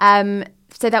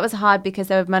 So that was hard because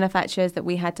there were manufacturers that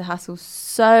we had to hustle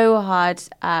so hard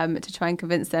to try and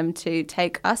convince them to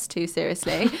take us too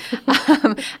seriously,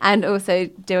 and also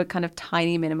do a kind of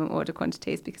tiny minimum order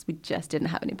quantities because we just didn't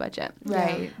have any budget.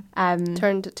 Right.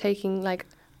 Turned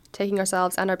taking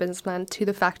ourselves and our business plan to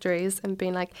the factories and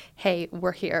being like, hey,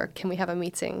 we're here. Can we have a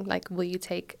meeting? Like, will you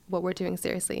take what we're doing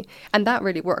seriously? And that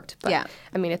really worked. But yeah.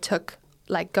 I mean, it took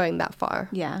like going that far.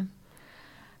 Yeah.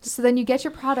 So then you get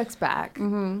your products back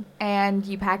and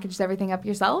you packaged everything up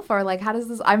yourself, or like, how does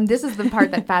this, this is the part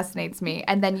that fascinates me.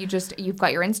 And then you've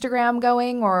got your Instagram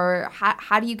going, or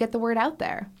how do you get the word out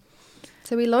there?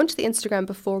 So we launched the Instagram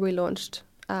before we launched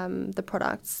the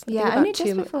products. Yeah, about only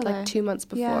just before, like 2 months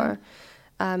before.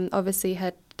 Yeah. Obviously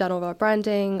had done all of our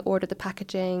branding, ordered the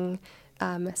packaging,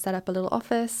 set up a little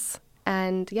office.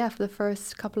 And yeah, for the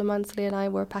first couple of months, Leah and I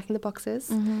were packing the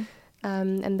boxes.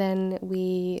 And then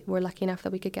we were lucky enough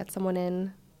that we could get someone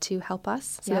in to help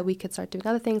us so that we could start doing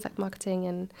other things like marketing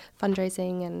and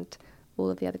fundraising and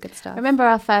all of the other good stuff. I remember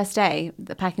our first day,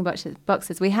 the packing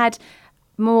boxes, we had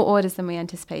more orders than we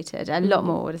anticipated, a lot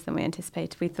more orders than we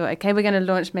anticipated. We thought, okay, we're going to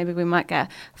launch, maybe we might get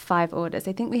 5 orders.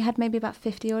 I think we had maybe about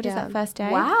 50 orders that first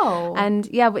day. Wow. And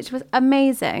yeah, which was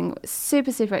amazing,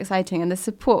 super, super exciting. And the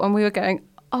support when we were going,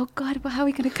 oh God, well, how are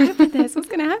we going to cope with this? What's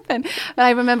going to happen? But I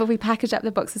remember we packaged up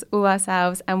the boxes all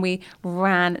ourselves and we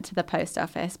ran to the post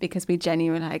office because we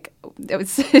genuinely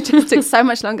it just took so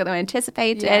much longer than we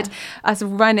anticipated. Yeah. Us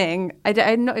running,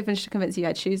 I'm not even convinced you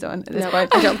had shoes on at this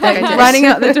point. I don't think I did. Running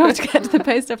out the door to get to the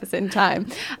post office in time.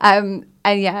 And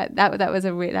yeah, that was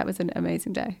an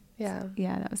amazing day. Yeah.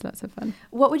 Yeah, that was lots of fun.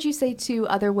 What would you say to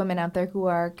other women out there who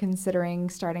are considering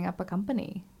starting up a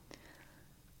company?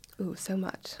 Ooh, so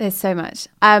much. There's so much.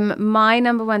 My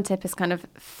number one tip is kind of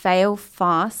fail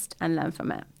fast and learn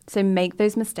from it. So make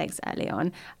those mistakes early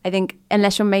on. I think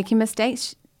unless you're making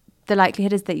mistakes, the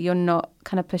likelihood is that you're not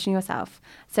kind of pushing yourself.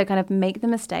 So kind of make the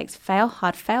mistakes, fail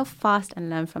hard, fail fast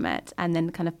and learn from it, and then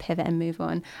kind of pivot and move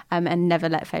on, and never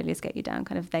let failures get you down.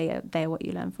 Kind of they are what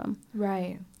you learn from.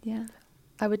 Right. Yeah.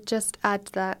 I would just add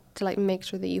to that to like make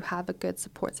sure that you have a good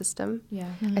support system. Yeah.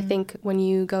 I think when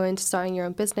you go into starting your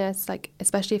own business, like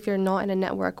especially if you're not in a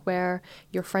network where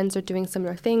your friends are doing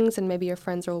similar things and maybe your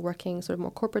friends are all working sort of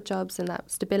more corporate jobs and that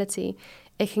stability,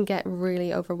 it can get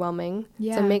really overwhelming.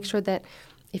 Yeah. So make sure that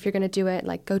if you're going to do it,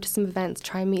 like go to some events,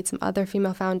 try and meet some other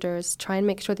female founders, try and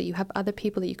make sure that you have other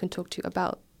people that you can talk to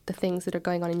about the things that are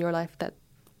going on in your life that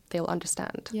they'll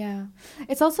understand. Yeah.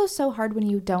 It's also so hard when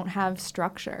you don't have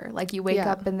structure. Like you wake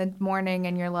up in the morning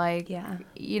and you're like,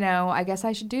 I guess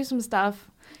I should do some stuff.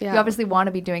 Yeah. You obviously want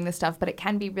to be doing this stuff, but it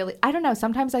can be really, I don't know,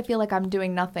 sometimes I feel like I'm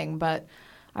doing nothing, but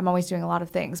I'm always doing a lot of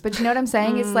things. But you know what I'm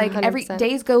saying? It's like 100%. every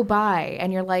days go by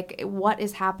and you're like, what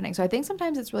is happening? So I think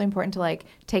sometimes it's really important to like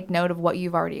take note of what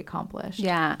you've already accomplished.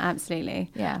 Yeah, absolutely.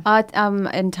 Yeah. Our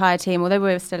entire team, although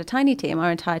we're still a tiny team,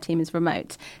 our entire team is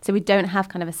remote. So we don't have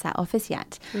kind of a set office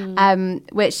yet,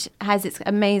 which has its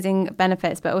amazing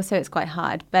benefits, but also it's quite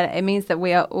hard. But it means that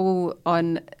we are all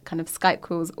on kind of Skype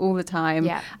calls all the time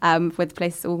with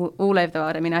places all over the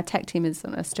world. I mean, our tech team is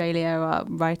in Australia, our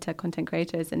writer, content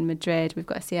creator is in Madrid. We've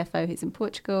got a CFO who's in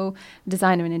Portugal,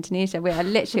 designer in Indonesia. We are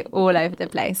literally all over the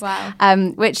place. Wow.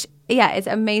 Which, yeah, it's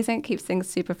amazing. It keeps things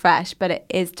super fresh, but it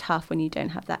is tough when you don't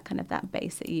have that kind of that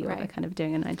base that you are kind of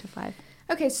doing a 9 to 5.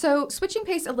 Okay, so switching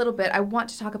pace a little bit, I want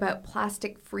to talk about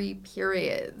plastic-free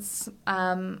periods.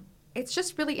 It's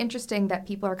just really interesting that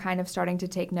people are kind of starting to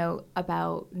take note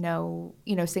about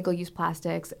single-use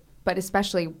plastics, but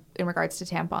especially in regards to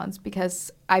tampons,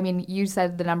 because, I mean, you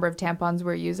said the number of tampons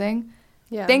we're using.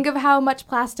 Yeah. Think of how much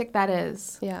plastic that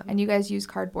is. Yeah. And you guys use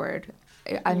cardboard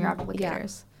on your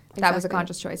applicators. Yeah, That was a exactly.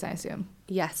 conscious choice, I assume.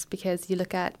 Yes, because you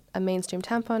look at a mainstream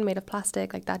tampon made of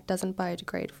plastic, like that doesn't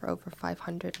biodegrade for over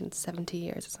 570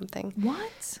 years or something.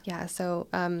 What? Yeah, so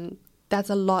that's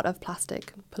a lot of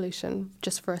plastic pollution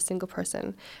just for a single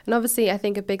person. And obviously, I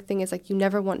think a big thing is like you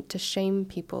never want to shame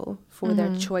people for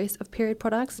their choice of period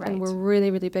products. Right. And we're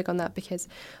really, really big on that because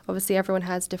obviously everyone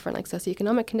has different like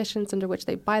socioeconomic conditions under which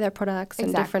they buy their products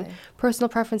and different personal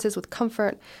preferences with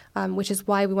comfort, which is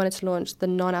why we wanted to launch the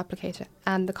non-applicator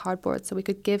and the cardboard so we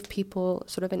could give people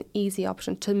sort of an easy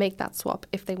option to make that swap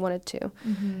if they wanted to.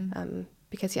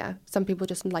 Because, some people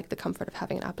just like the comfort of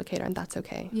having an applicator, and that's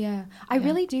okay. Yeah. I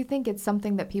really do think it's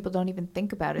something that people don't even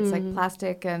think about. It's like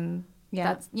plastic and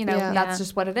that's, that's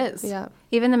just what it is. Yeah.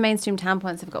 Even the mainstream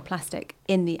tampons have got plastic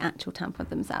in the actual tampon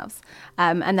themselves.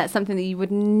 And that's something that you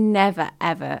would never,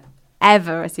 ever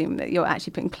assume that you're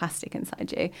actually putting plastic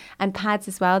inside you. And pads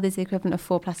as well, there's the equivalent of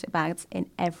 4 plastic bags in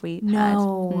every pad.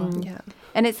 No. Yeah.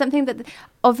 And it's something that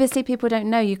obviously people don't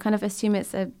know. You kind of assume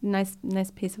it's a nice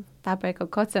piece of fabric or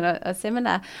cotton or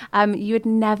similar. You would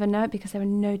never know it because there are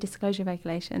no disclosure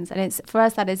regulations. And it's for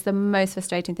us, that is the most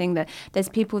frustrating thing, that there's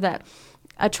people that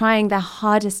are trying their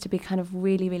hardest to be kind of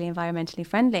really, really environmentally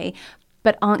friendly,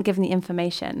 but aren't given the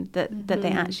information that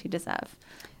they actually deserve.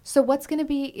 So what's going to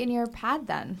be in your pad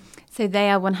then? So they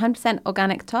are 100%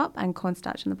 organic top and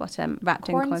cornstarch on the bottom, wrapped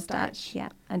in cornstarch. Cornstarch. Yeah,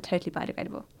 and totally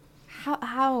biodegradable.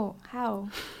 How?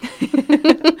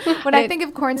 When I think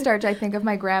of cornstarch, I think of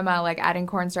my grandma like adding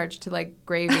cornstarch to like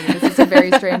gravy. This is a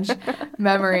very strange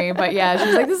memory, but yeah,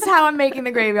 she's like, "This is how I'm making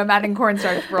the gravy. I'm adding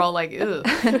cornstarch." We're all like, "Ugh."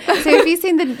 So have you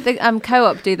seen the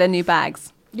Co-op do their new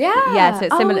bags? Yeah. Yeah, so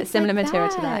it's similar like material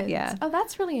to that. Yeah. Oh,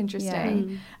 that's really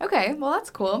interesting. Okay, well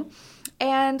that's cool.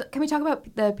 And can we talk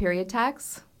about the period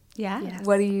tax? Yeah. Yes.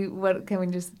 What can we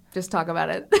just talk about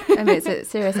it? I mean, it's a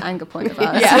serious anger point of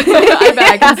ours. Yeah, I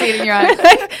bet I can see it in your eyes.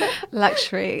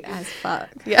 Luxury as fuck.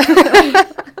 Yeah.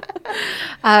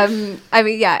 I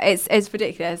mean, yeah, it's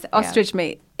ridiculous. Ostrich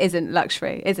meat isn't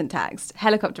luxury, isn't taxed.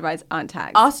 Helicopter rides aren't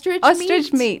taxed.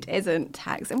 Ostrich meat isn't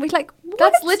taxed. And we're like, what?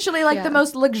 That's literally like the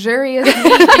most luxurious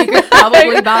meat you could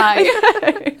probably buy.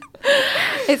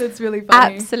 It's really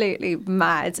funny. Absolutely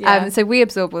mad. Yeah. So we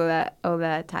absorb all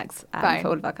the tax for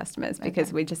all of our customers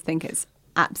because we just think it's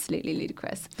absolutely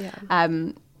ludicrous. Yeah.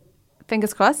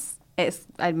 Fingers crossed.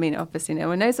 Obviously no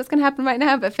one knows what's going to happen right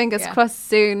now, but fingers crossed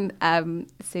soon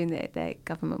the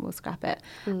government will scrap it.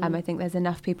 I think there's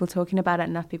enough people talking about it,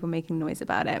 enough people making noise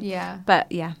about it. Yeah.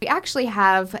 But yeah. We actually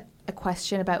have a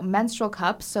question about menstrual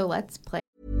cups, so let's play.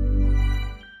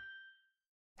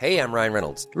 Hey, I'm Ryan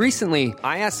Reynolds. Recently,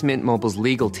 I asked Mint Mobile's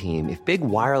legal team if big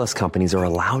wireless companies are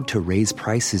allowed to raise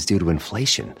prices due to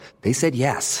inflation. They said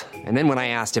yes. And then when I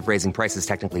asked if raising prices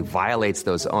technically violates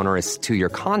those onerous 2-year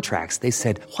contracts, they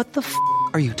said, "What the f***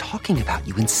 are you talking about,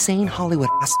 you insane Hollywood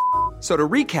ass?" So to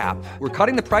recap, we're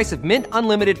cutting the price of Mint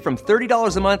Unlimited from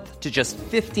 $30 a month to just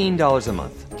 $15 a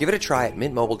month. Give it a try at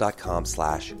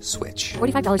mintmobile.com/switch.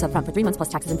 $45 up front for 3 months plus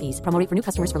taxes and fees. Promo rate for new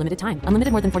customers for limited time.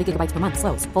 Unlimited more than 40 gigabytes per month.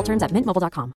 Slows full terms at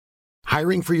mintmobile.com.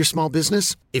 Hiring for your small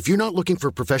business? If you're not looking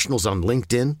for professionals on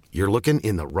LinkedIn, you're looking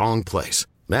in the wrong place.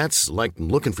 That's like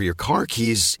looking for your car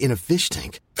keys in a fish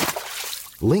tank.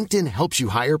 LinkedIn helps you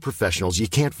hire professionals you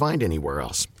can't find anywhere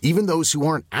else, even those who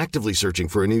aren't actively searching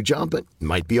for a new job but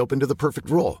might be open to the perfect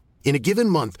role. In a given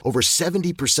month, over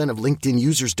 70% of LinkedIn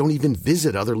users don't even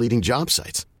visit other leading job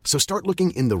sites. So start looking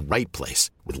in the right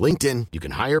place. With LinkedIn, you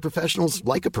can hire professionals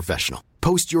like a professional.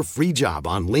 Post your free job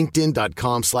on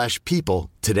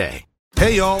linkedin.com/people today.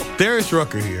 Hey, y'all, Darius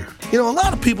Rucker here. You know, a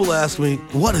lot of people ask me,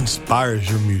 what inspires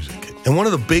your music? And one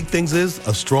of the big things is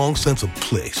a strong sense of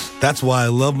place. That's why I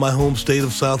love my home state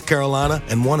of South Carolina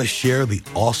and want to share the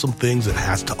awesome things it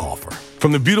has to offer.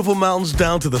 From the beautiful mountains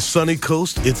down to the sunny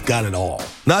coast, it's got it all.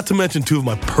 Not to mention 2 of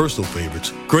my personal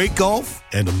favorites, great golf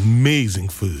and amazing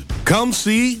food. Come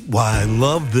see why I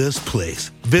love this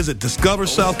place. Visit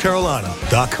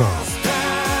discoversouthcarolina.com.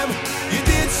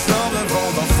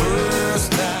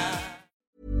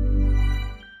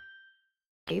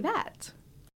 That.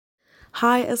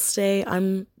 Hi, Estee.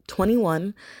 I'm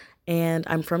 21 and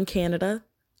I'm from Canada.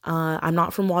 I'm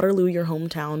not from Waterloo, your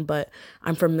hometown, but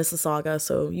I'm from Mississauga,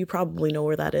 so you probably know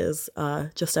where that is,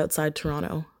 just outside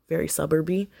Toronto, very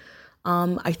suburby.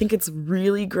 I think it's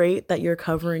really great that you're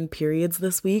covering periods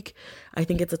this week. I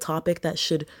think it's a topic that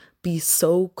should be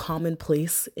so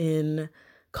commonplace in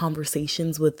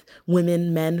conversations with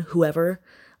women, men, whoever,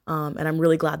 and I'm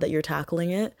really glad that you're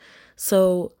tackling it.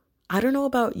 So I don't know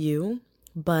about you,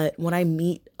 but when I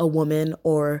meet a woman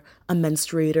or a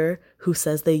menstruator who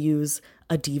says they use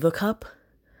a Diva cup,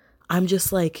 I'm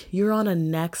just like, you're on a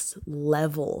next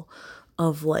level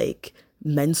of like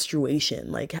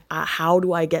menstruation. Like, how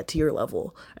do I get to your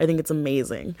level? I think it's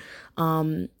amazing.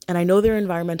 And I know they're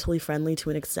environmentally friendly to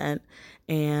an extent,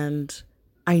 and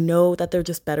I know that they're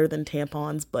just better than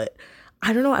tampons, but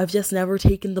I don't know, I've just never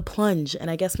taken the plunge. And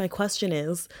I guess my question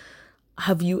is,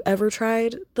 have you ever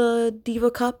tried the Diva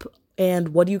Cup? And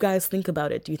what do you guys think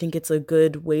about it? Do you think it's a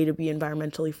good way to be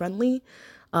environmentally friendly?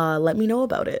 Let me know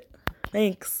about it.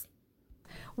 Thanks.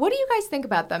 What do you guys think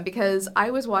about them? Because I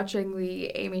was watching the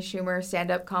Amy Schumer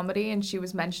stand-up comedy, and she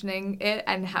was mentioning it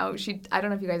and how I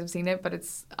don't know if you guys have seen it, but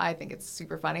I think it's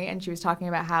super funny. And she was talking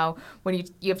about how when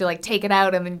you have to like take it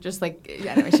out and then just like,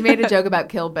 anyway, she made a joke about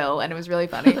Kill Bill, and it was really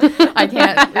funny. I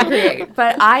can't recreate,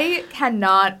 but I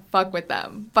cannot fuck with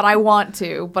them. But I want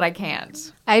to, but I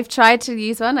can't. I've tried to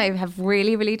use one. I have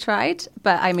really, really tried.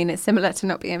 But I mean, it's similar to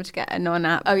not being able to get a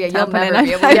non-app. Oh, yeah, you'll tampon never in.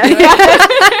 be able to do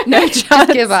it. No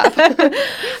chance. Give up.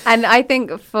 And I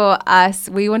think for us,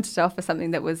 we wanted to offer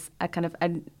something that was a kind of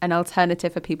an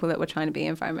alternative for people that were trying to be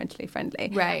environmentally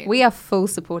friendly. Right. We are full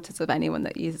supporters of anyone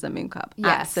that uses a moon cup.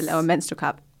 Yes. Absolutely. Or a menstrual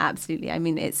cup. Absolutely. I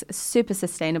mean, it's super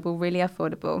sustainable, really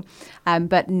affordable,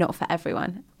 but not for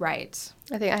everyone. Right.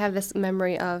 I think I have this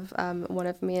memory of one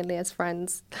of me and Leah's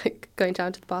friends like going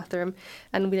down to the bathroom,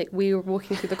 and we were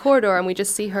walking through the corridor, and we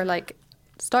just see her like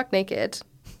stark naked,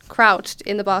 crouched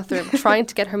in the bathroom trying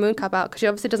to get her moon cup out because she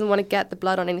obviously doesn't want to get the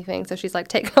blood on anything, so she's like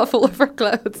taking off all of her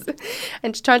clothes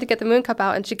and she's trying to get the moon cup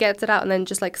out, and she gets it out and then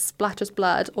just like splatters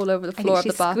blood all over the floor of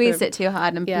the bathroom. She squeezed it too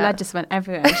hard and blood just went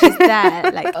everywhere, and she's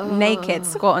there like naked,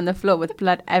 squat on the floor with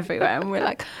blood everywhere, and we're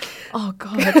like, oh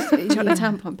God, you want a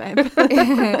tampon,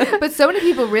 babe? But so many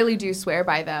people really do swear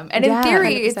by them. And in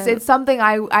theory, 100%. it's something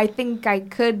I think I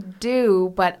could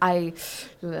do, but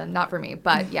not for me.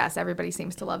 But yes, everybody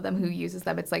seems to love them who uses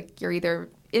them. It's like you're either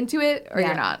into it or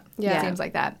you're not. Yeah. It seems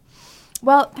like that.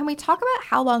 Well, can we talk about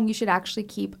how long you should actually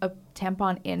keep a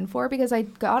tampon in for? Because I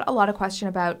got a lot of question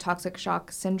about toxic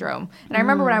shock syndrome. And I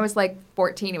remember when I was like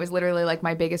 14, it was literally like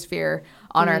my biggest fear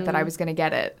on earth that I was going to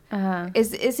get it.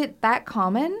 Is it that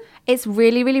common? It's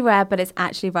really, really rare, but it's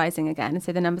actually rising again.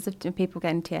 So the numbers of people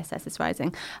getting TSS is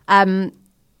rising.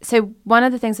 So one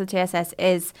of the things with TSS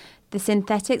is the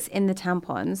synthetics in the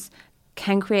tampons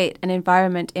can create an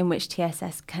environment in which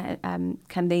TSS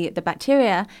the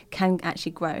bacteria can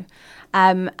actually grow.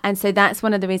 And so that's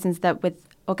one of the reasons that with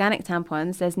organic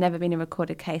tampons, there's never been a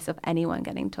recorded case of anyone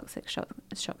getting toxic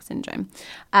shock syndrome.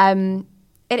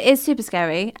 It is super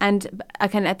scary, and I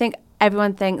think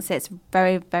everyone thinks it's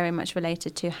very, very much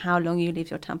related to how long you leave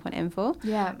your tampon in for,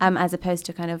 as opposed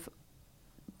to kind of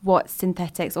what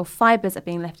synthetics or fibers are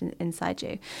being left inside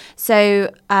you.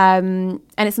 So, and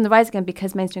it's on the rise again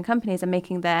because mainstream companies are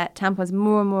making their tampons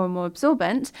more and more and more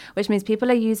absorbent, which means people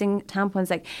are using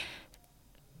tampons like,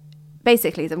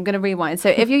 basically, so I'm going to rewind. So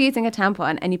if you're using a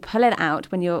tampon and you pull it out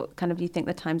when you think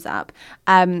the time's up,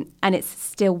 and it's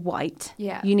still white,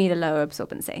 you need a lower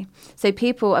absorbency. So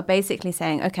people are basically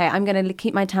saying, okay, I'm going to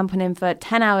keep my tampon in for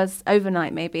 10 hours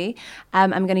overnight maybe.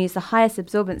 I'm going to use the highest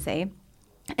absorbency.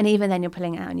 And even then, you're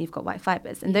pulling out and you've got white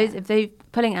fibers. And if they're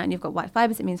pulling out and you've got white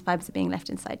fibers, it means fibers are being left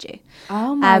inside you.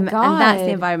 Oh my God! And that's the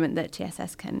environment that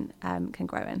TSS can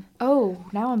grow in. Oh,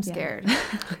 now I'm scared.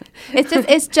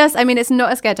 It's just. I mean, it's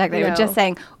not a scare tactic. We're just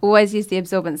saying always use the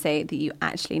absorbency that you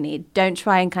actually need. Don't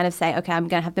try and kind of say, okay, I'm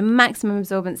going to have the maximum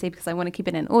absorbency because I want to keep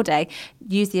it in all day.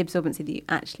 Use the absorbency that you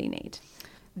actually need.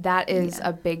 That is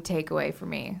a big takeaway for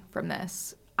me from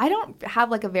this. I don't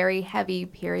have like a very heavy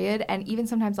period, and even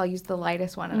sometimes I'll use the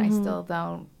lightest one and I still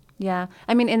don't. Yeah.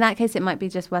 I mean, in that case, it might be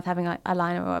just worth having a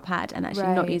liner or a pad and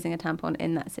actually not using a tampon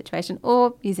in that situation,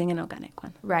 or using an organic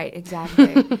one. Right,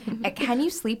 exactly. Can you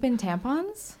sleep in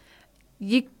tampons?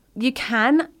 You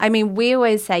can. I mean, we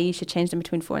always say you should change them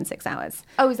between 4 and 6 hours.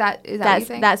 Oh, is that what you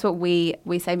think? That's what we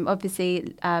say.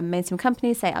 Obviously, mainstream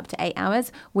companies say up to 8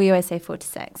 hours. We always say 4 to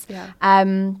 6. Yeah.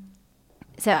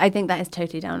 So I think that is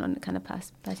totally down on kind of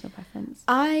personal preference.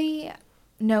 I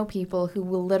know people who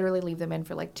will literally leave them in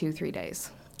for like 2-3 days.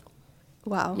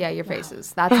 Wow. Yeah, your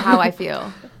faces. That's how I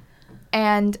feel.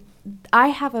 And I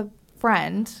have a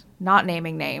friend, not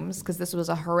naming names, because this was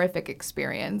a horrific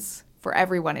experience for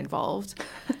everyone involved,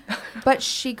 but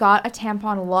she got a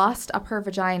tampon lost up her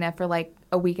vagina for like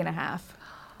a week and a half.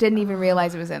 Didn't even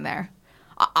realize it was in there.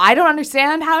 I don't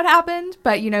understand how it happened,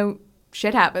 but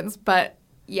shit happens. But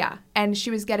yeah, and she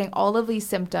was getting all of these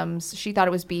symptoms. She thought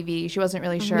it was BV. She wasn't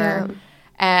really sure. Yeah.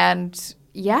 And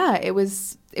yeah, it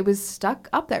was stuck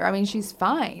up there. I mean, she's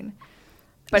fine.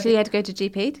 But she had to go to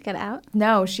GP to get it out?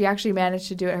 No, she actually managed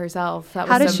to do it herself.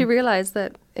 How did she realize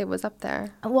that it was up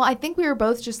there? Well, I think we were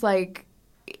both just like,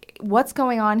 what's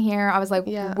going on here? I was like,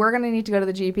 we're going to need to go to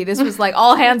the GP. This was like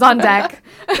all hands on deck.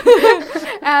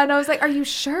 And I was like, are you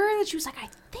sure? And she was like, I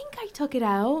think I took it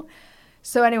out.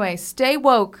 So anyway, stay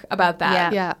woke about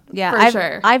that. Yeah. For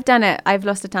sure. I've done it. I've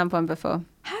lost a tampon before.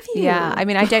 Have you? Yeah. I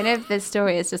mean, I don't know if this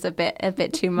story is just a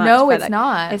bit too much. No, but it's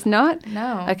not. It's not?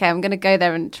 No. Okay, I'm going to go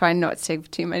there and try not to take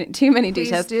too many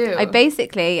details. do. I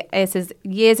basically, this is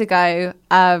years ago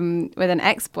with an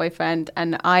ex-boyfriend,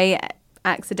 and I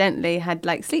accidentally had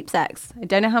like sleep sex. I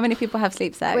don't know how many people have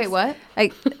sleep sex. Wait, what?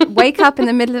 Like wake up in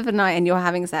the middle of the night and you're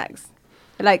having sex.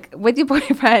 Like with your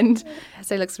boyfriend.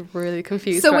 Estee looks really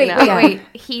confused So right now. wait.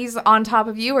 He's on top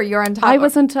of you or you're on top I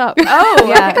was on top. Oh,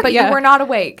 yeah, okay, but you were not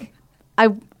awake. I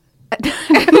mean,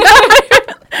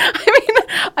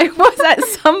 I was at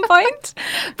some point,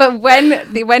 but when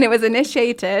it was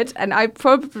initiated, and I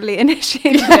probably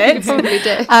initiated it, probably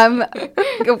did.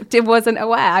 It wasn't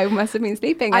aware. I must have been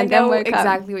sleeping. I And then know woke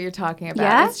exactly up. what you're talking about.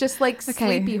 Yeah? It's just like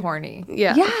sleepy horny.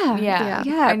 Yeah.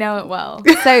 Yeah. I know it well.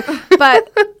 So, but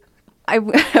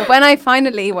when I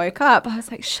finally woke up, I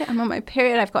was like, shit, I'm on my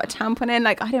period. I've got a tampon in.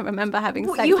 Like, I don't remember having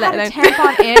sex. You had a alone.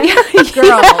 tampon in?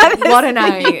 Girl, what a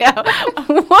night. Yeah,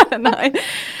 what a night.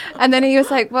 And then he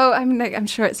was like, well, I'm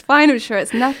sure it's fine. I'm sure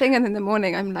it's nothing. And in the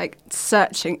morning, I'm like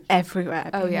searching everywhere.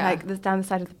 Oh, yeah. Like down the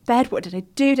side of the bed. What did I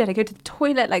do? Did I go to the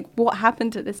toilet? Like, what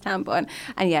happened to this tampon?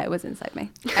 And yeah, it was inside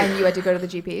me. And you had to go to the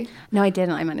GP? No, I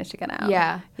didn't. I managed to get it out.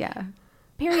 Yeah. Yeah.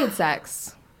 Period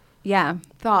sex. Yeah.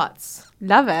 Thoughts.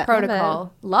 Love it.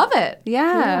 Protocol. Love it.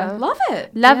 Yeah. Love it.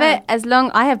 Love it as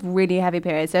long I have really heavy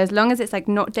periods. So as long as it's like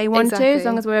not day 1, 2, as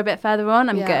long as we're a bit further on,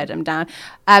 I'm good. I'm down.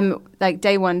 Like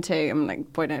day 1, 2, I'm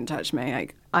like, boy, don't touch me.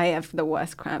 Like I have the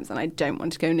worst cramps and I don't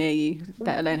want to go near you,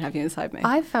 let alone have you inside me.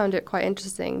 I found it quite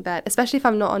interesting that, especially if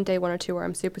I'm not on day 1 or 2 where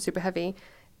I'm super, super heavy,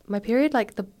 my period,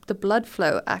 like the blood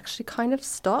flow actually kind of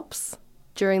stops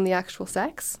during the actual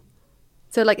sex.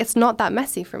 So like it's not that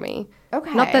messy for me.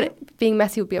 Okay. Not that it being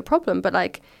messy would be a problem, but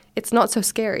like it's not so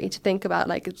scary to think about,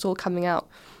 like it's all coming out.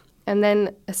 And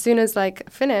then as soon as like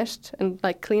finished and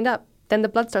like cleaned up, then the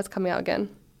blood starts coming out again.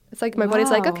 It's like my body's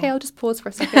like, okay, I'll just pause for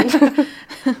a second.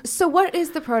 So what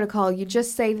is the protocol? You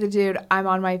just say to the dude, I'm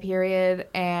on my period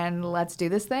and let's do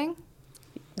this thing?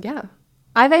 Yeah.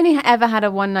 I've only ever had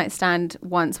a one night stand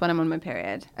once when I'm on my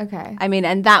period. Okay. I mean,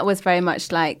 and that was very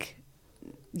much like,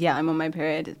 yeah, I'm on my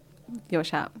period. Your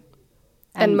shout.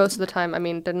 And most of the time, I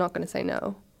mean, they're not going to say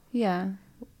no. Yeah.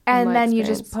 And then you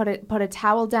just put a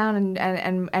towel down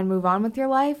and move on with your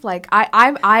life. Like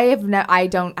I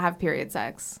don't have period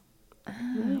sex.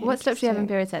 What stops you having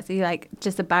period sex? Are you like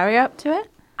just a barrier up to it?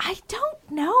 I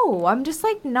don't know. I'm just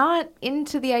like not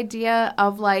into the idea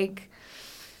of like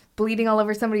bleeding all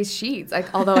over somebody's sheets.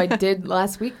 Like although I did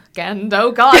last weekend.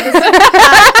 Oh God, just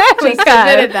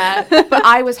admitted that. But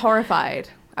I was horrified.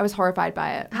 I was horrified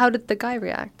by it. How did the guy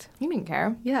react? He didn't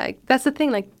care. Yeah, that's the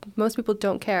thing. Like most people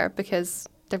don't care because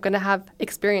they're going to have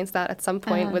experienced that at some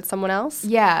point with someone else.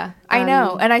 Yeah, I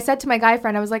know. And I said to my guy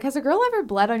friend, I was like, has a girl ever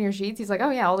bled on your sheets? He's like, oh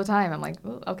yeah, all the time. I'm like,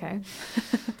 oh, okay.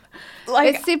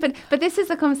 Like it's super, but this is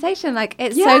the conversation. Like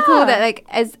it's so cool that like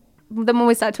as the more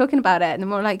we start talking about it, and the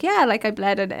more like, yeah, like I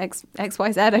bled at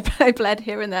XYZ, I bled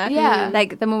here and there. Yeah.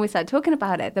 Like the more we start talking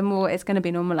about it, the more it's going to be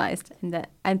normalized,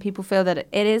 and people feel that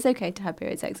it is okay to have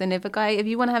period sex. And if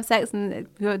you want to have sex and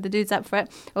the dude's up for it,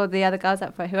 or the other girl's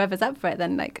up for it, whoever's up for it,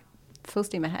 then like full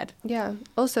steam ahead. Yeah.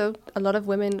 Also, a lot of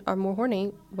women are more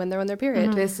horny when they're on their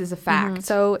period. This is a fact.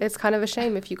 So it's kind of a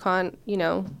shame if you can't,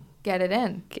 Get it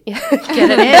in. get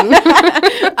it in.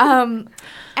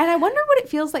 And I wonder what it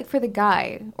feels like for the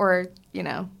guy, or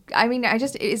I mean,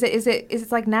 is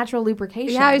it like natural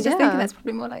lubrication? Yeah, I was just thinking that's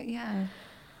probably more like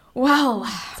Well,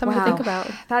 something to think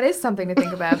about. That is something to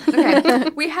think about.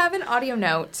 Okay, we have an audio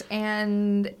note,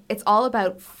 and it's all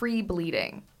about free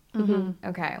bleeding. Mm-hmm.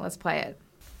 Okay, let's play it.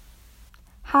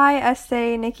 Hi,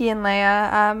 Estee, Nikki, and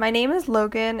Leah. My name is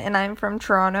Logan, and I'm from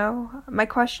Toronto. My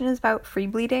question is about free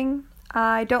bleeding.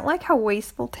 I don't like how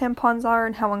wasteful tampons are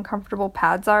and how uncomfortable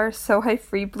pads are, so I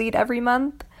free bleed every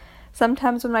month.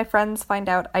 Sometimes when my friends find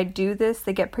out I do this,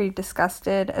 they get pretty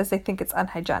disgusted as they think it's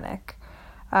unhygienic.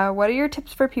 What are your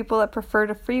tips for people that prefer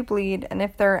to free bleed, and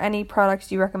if there are any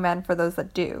products you recommend for those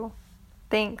that do?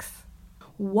 Thanks.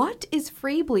 What is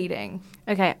free bleeding?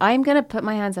 Okay, I'm going to put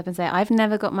my hands up and say I've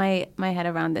never got my head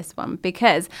around this one,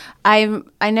 because I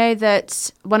know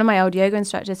that one of my old yoga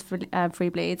instructors free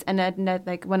bleeds, and I know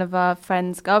like one of our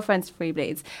girlfriends free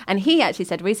bleeds, and he actually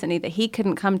said recently that he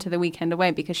couldn't come to the weekend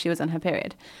away because she was on her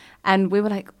period. And we were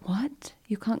like, what?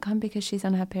 you can't come because she's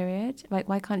on her period? Like,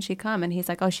 why can't she come? And he's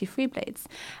like, oh, she free bleeds.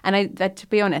 And to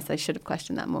be honest, I should have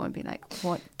questioned that more and be like,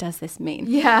 what does this mean?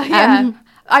 Yeah.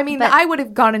 I mean, I would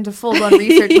have gone into full-blown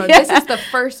research mode. This is the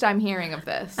first I'm hearing of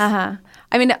this. I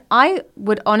mean, I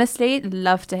would honestly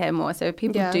love to hear more. So if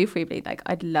people do free bleed, like,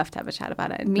 I'd love to have a chat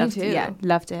about it. Me too.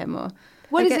 Love to hear more.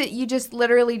 What is it? You just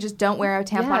literally just don't wear a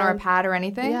tampon or a pad or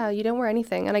anything? Yeah, you don't wear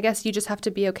anything. And I guess you just have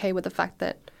to be okay with the fact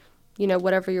that, you know,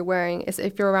 whatever you're wearing, is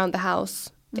if you're around the house,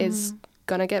 is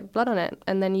going to get blood on it.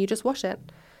 And then you just wash it.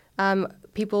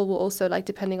 People will also, like,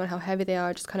 depending on how heavy they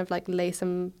are, just kind of, like, lay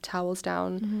some towels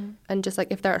down. And just, like,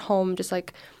 if they're at home, just,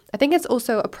 like, I think it's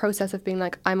also a process of being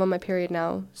like, I'm on my period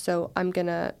now, so I'm going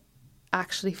to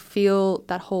actually feel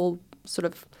that whole sort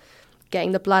of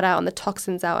getting the blood out and the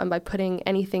toxins out. And by putting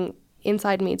anything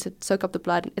inside me to soak up the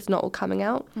blood, it's not all coming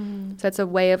out. So it's a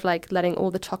way of, like, letting all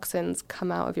the toxins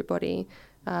come out of your body.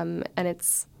 And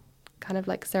it's kind of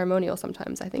like ceremonial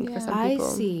sometimes, I think, for some people. I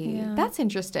see. Yeah. That's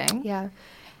interesting. Yeah.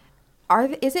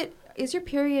 Is your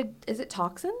period, is it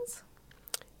toxins?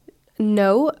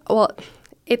 No. Well,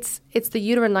 it's the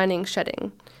uterine lining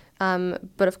shedding.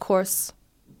 But of course,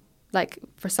 like,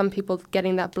 for some people,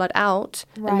 getting that blood out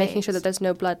and making sure that there's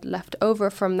no blood left over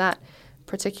from that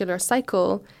particular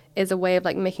cycle is a way of,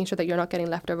 like, making sure that you're not getting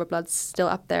leftover blood still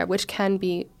up there, which can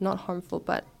be not harmful,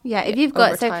 but if you've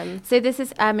got so this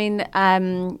is, I mean,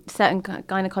 certain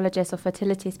gynecologists or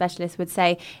fertility specialists would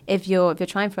say if you're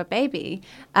trying for a baby,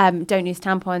 don't use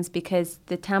tampons, because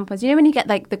the tampons, you know, when you get,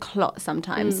 like, the clot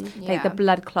sometimes, like the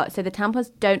blood clot, so the tampons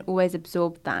don't always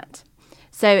absorb that.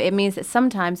 So it means that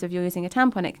sometimes if you're using a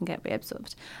tampon, it can get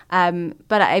reabsorbed.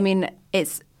 But I mean,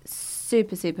 it's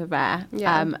super, super rare,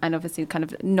 and obviously kind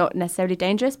of not necessarily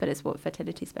dangerous, but it's what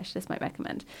fertility specialists might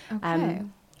recommend. Okay.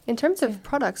 In terms of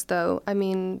products, though, I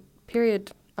mean,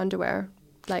 period underwear,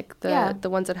 like the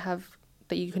ones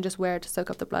that you can just wear to soak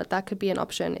up the blood, that could be an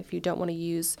option if you don't want to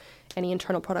use any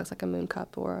internal products like a moon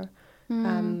cup or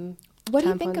What do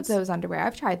you think of those underwear?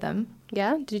 I've tried them.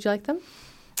 Yeah? Did you like them?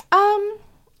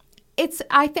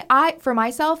 For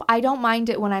myself, I don't mind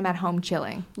it when I'm at home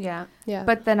chilling. Yeah.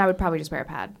 But then I would probably just wear a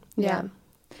pad. Yeah.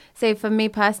 So for me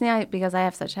personally, because I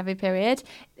have such a heavy period,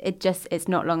 it's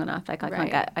not long enough. Like,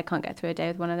 I can't get through a day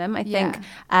with one of them. I think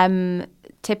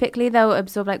typically they'll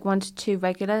absorb like 1 to 2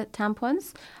 regular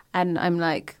tampons, and I'm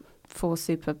like 4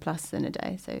 super plus in a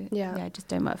day. So yeah, it just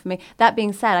don't work for me. That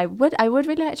being said, I would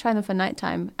really like to try them for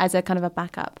nighttime as a kind of a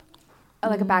backup.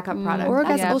 Like a backup product. Or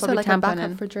I guess also like a backup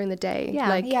in. for during the day.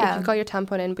 Yeah. If you've got your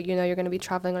tampon in, but you know you're going to be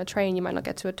traveling on a train, you might not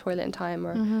get to a toilet in time,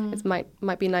 or it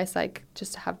might be nice, like,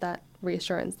 just to have that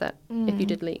reassurance that if you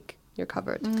did leak, you're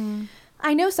covered.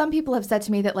 I know some people have said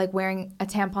to me that, like, wearing a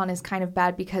tampon is kind of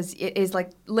bad because it is,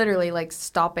 like, literally, like,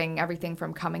 stopping everything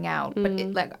from coming out. But,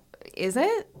 is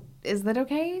it? Is that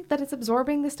okay that it's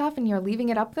absorbing the stuff and you're leaving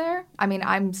it up there? I mean,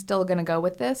 I'm still going to go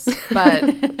with this,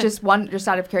 but just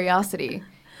out of curiosity.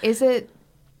 Is it?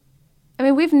 I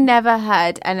mean, we've never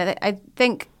heard, and I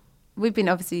think we've been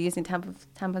obviously using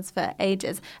tampons for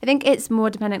ages. I think it's more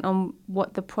dependent on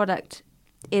what the product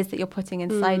is that you're putting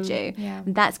inside you. Yeah.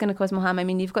 And that's going to cause more harm. I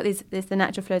mean, you've got there's the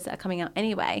natural fluids that are coming out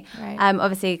anyway. Right.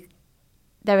 Obviously,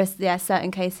 there is certain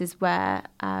cases where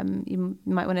you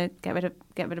might want to get rid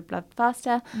of blood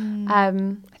faster. I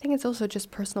think it's also just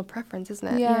personal preference, isn't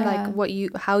it? Yeah.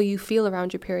 Like how you feel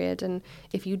around your period, and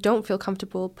if you don't feel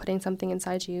comfortable putting something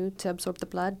inside you to absorb the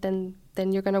blood, then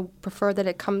you're going to prefer that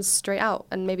it comes straight out,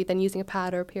 and maybe then using a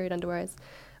pad or a period underwear is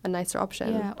a nicer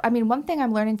option. Yeah. I mean, one thing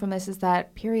I'm learning from this is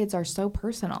that periods are so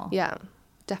personal. Yeah,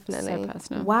 definitely. So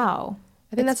personal. Wow.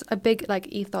 I think that's a big, like,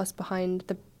 ethos behind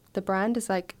the brand, is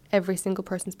like every single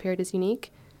person's period is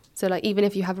unique. So, like, even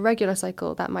if you have a regular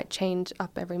cycle, that might change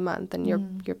up every month, and your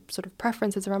sort of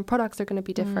preferences around products are going to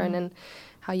be different, and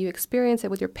how you experience it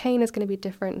with your pain is going to be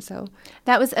different. So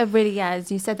that was a really,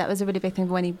 as you said, that was a really big thing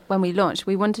when we launched.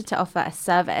 We wanted to offer a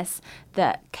service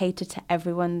that catered to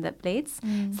everyone that bleeds.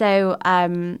 So,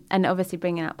 and obviously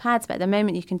bringing out pads, but at the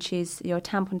moment you can choose your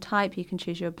tampon type, you can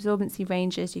choose your absorbency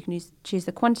ranges, you can choose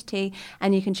the quantity,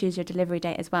 and you can choose your delivery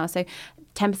date as well. So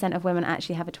 10% of women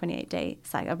actually have a 28-day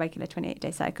cycle, a regular 28-day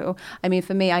cycle. I mean,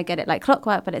 for me, I get it like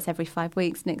clockwork, but it's every 5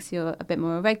 weeks. Nick's, you're a bit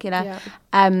more irregular.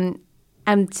 Yeah.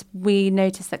 And we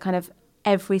noticed that kind of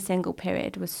every single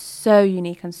period was so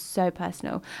unique and so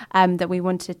personal that we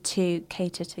wanted to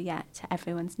cater to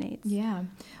everyone's needs. Yeah.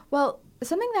 Well,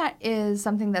 something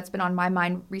that's been on my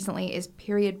mind recently is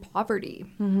period poverty.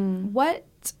 What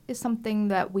is something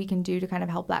that we can do to kind of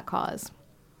help that cause?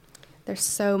 There's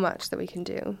so much that we can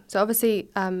do. So obviously,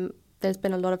 there's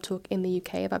been a lot of talk in the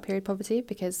UK about period poverty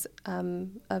because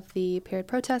of the period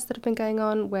protests that have been going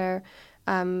on, where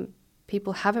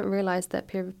people haven't realised that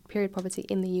period poverty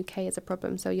in the UK is a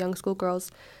problem. So young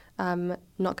schoolgirls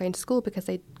not going to school because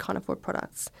they can't afford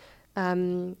products.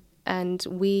 And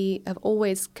we have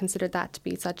always considered that to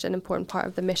be such an important part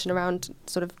of the mission around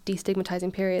sort of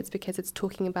destigmatizing periods, because it's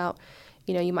talking about,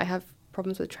 you know, you might have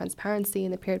problems with transparency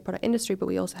in the period product industry, but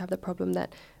we also have the problem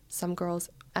that some girls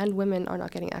and women are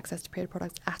not getting access to period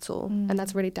products at all. And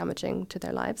that's really damaging to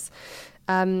their lives.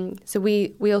 So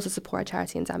we also support our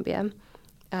charity in Zambia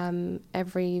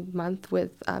every month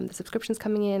with the subscriptions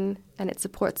coming in, and it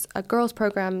supports a girls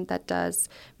program that does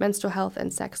menstrual health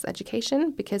and sex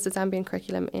education, because the Zambian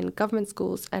curriculum in government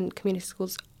schools and community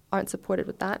schools aren't supported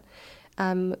with that.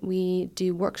 We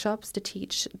do workshops to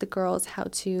teach the girls how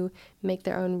to make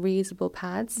their own reusable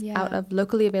pads out of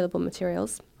locally available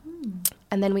materials.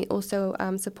 And then we also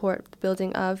support the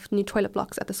building of new toilet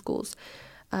blocks at the schools,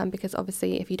 because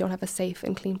obviously if you don't have a safe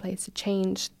and clean place to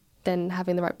change, then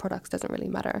having the right products doesn't really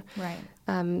matter. Right.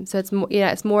 So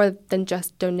it's more than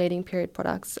just donating period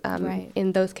products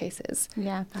in those cases.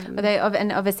 Yeah.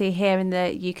 And obviously here in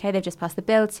the UK, they've just passed the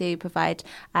bill to provide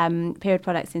period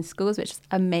products in schools, which is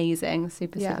amazing.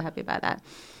 Super happy about that.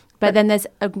 But then there's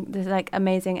like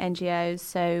amazing NGOs,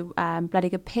 so Bloody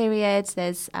Good Period,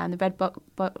 there's the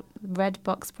Red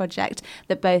Box Project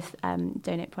that both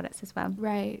donate products as well.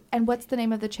 Right. And what's the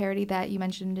name of the charity that you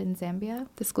mentioned in Zambia?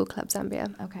 The School Club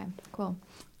Zambia. Okay, cool.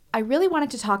 I really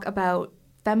wanted to talk about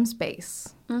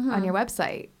FemSpace on your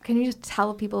website. Can you just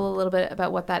tell people a little bit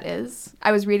about what that is?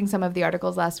 I was reading some of the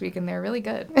articles last week and they're really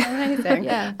good. Amazing.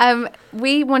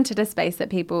 We wanted a space that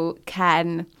people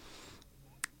can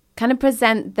kind of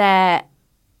present their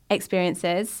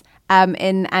experiences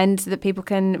and that people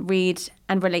can read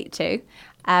and relate to.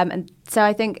 And so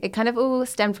I think it kind of all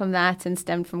stemmed from that, and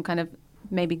stemmed from kind of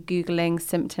maybe Googling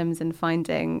symptoms and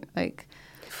finding like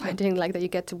that you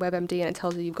get to WebMD and it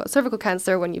tells you you've got cervical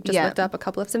cancer when you've just looked up a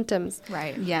couple of symptoms.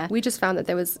 Right. Yeah. We just found that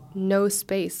there was no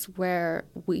space where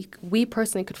we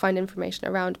personally could find information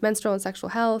around menstrual and sexual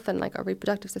health and like our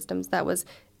reproductive systems that was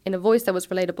in a voice that was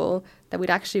relatable, that we'd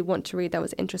actually want to read, that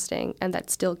was interesting, and that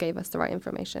still gave us the right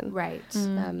information. Right.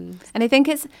 And I think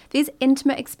it's these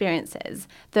intimate experiences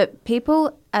that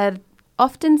people are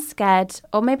often scared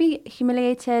or maybe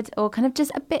humiliated or kind of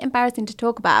just a bit embarrassing to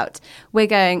talk about. We're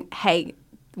going, hey,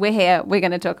 we're here, we're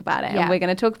going to talk about it. And we're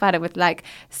going to talk about it with like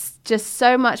just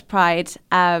so much pride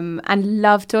and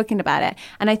love talking about it.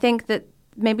 And I think that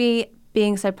maybe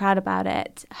being so proud about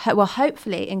it,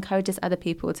 hopefully encourages other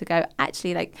people to go,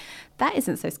 actually, like, that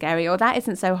isn't so scary, or that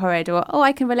isn't so horrid, or, oh,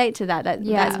 I can relate to that.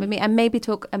 That's with me. And maybe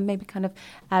talk and maybe kind of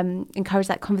encourage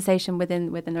that conversation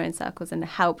within their own circles and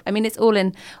help. I mean, it's all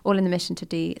in the mission to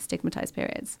destigmatize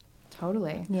periods.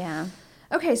 Totally. Yeah.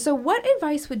 Okay, so what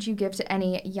advice would you give to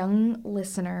any young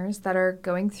listeners that are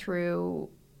going through,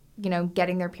 you know,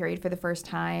 getting their period for the first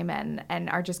time and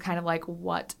are just kind of like,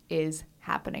 what is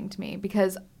happening to me?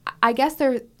 Because I guess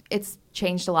it's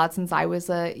changed a lot since I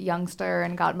was a youngster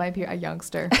and got my period.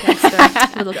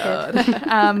 Little kid,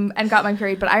 and got my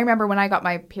period. But I remember when I got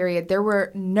my period, there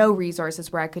were no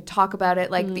resources where I could talk about it.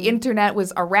 Like the internet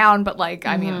was around, but like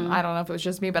I mean, I don't know if it was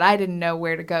just me, but I didn't know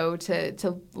where to go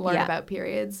to learn about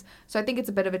periods. So I think it's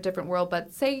a bit of a different world.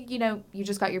 But say you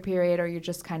just got your period, or you're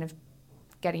just kind of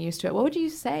getting used to it. What would you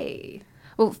say?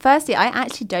 Well, firstly, I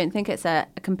actually don't think it's a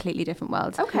completely different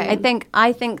world. Okay.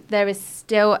 I think there is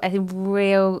still a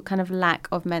real kind of lack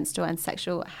of menstrual and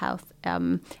sexual health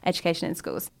education in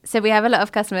schools. So we have a lot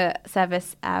of customer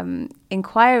service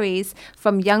inquiries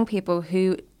from young people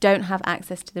who don't have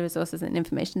access to the resources and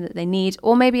information that they need,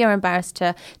 or maybe are embarrassed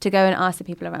to go and ask the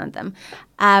people around them.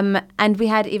 And we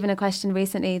had even a question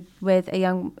recently with a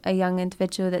young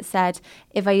individual that said,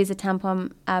 if I use a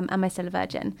tampon, am I still a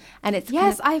virgin? And it's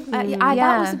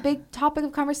that was a big topic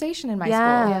of conversation in my school.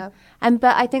 Yeah.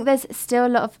 But I think there's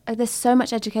still there's so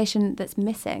much education that's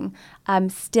missing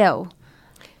still.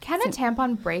 Can a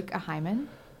tampon break a hymen?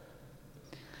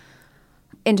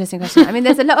 Interesting question. I mean,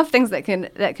 there's a lot of things that can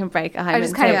break a hymen. I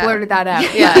just kind of blurted that out.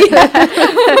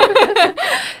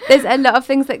 There's a lot of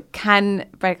things that can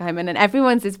break a hymen, and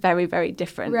everyone's is very, very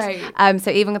different. Right. So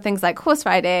even things like horse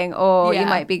riding, or you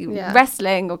might be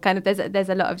wrestling, or kind of there's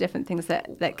a lot of different things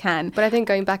that can. But I think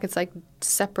going back, it's like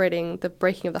separating the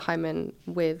breaking of the hymen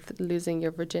with losing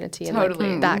your virginity, and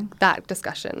like that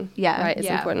discussion. Is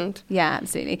important. Yeah,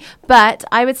 absolutely. But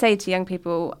I would say to young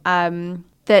people,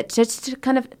 that just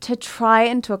to try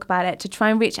and talk about it, to try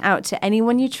and reach out to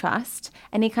anyone you trust,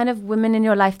 any kind of women in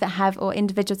your life that have, or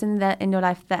individuals in your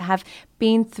life that have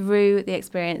been through the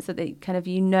experience, that they kind of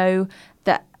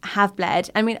that have bled.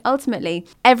 I mean, ultimately,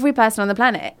 every person on the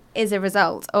planet is a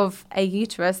result of a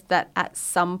uterus that at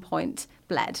some point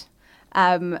bled.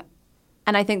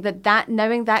 And I think that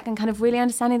knowing that and kind of really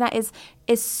understanding that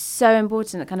is so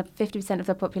important. That kind of 50% of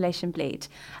the population bleed,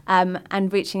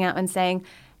 and reaching out and saying,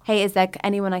 hey, is there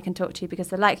anyone I can talk to? Because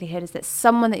the likelihood is that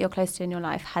someone that you're close to in your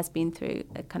life has been through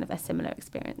a kind of a similar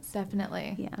experience.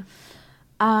 Definitely. Yeah.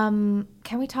 Can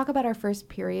we talk about our first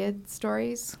period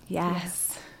stories?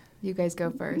 Yes. You guys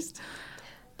go first.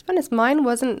 To be honest, mine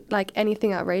wasn't like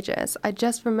anything outrageous. I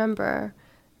just remember,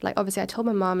 like, obviously I told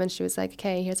my mom and she was like,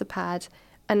 okay, here's a pad.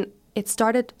 And it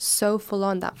started so full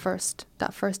on that first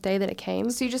day that it came.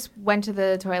 So you just went to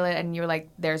the toilet and you were like,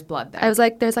 there's blood there. I was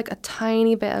like, there's like a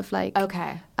tiny bit of like,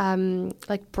 okay,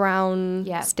 like brown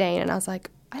stain. And I was like,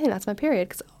 I think that's my period,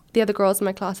 because the other girls in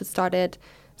my class had started.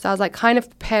 So I was like kind of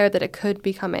prepared that it could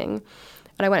be coming.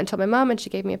 And I went and told my mom and she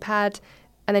gave me a pad.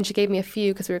 And then she gave me a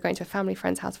few because we were going to a family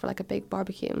friend's house for like a big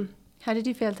barbecue. How did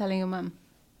you feel telling your mum?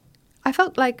 I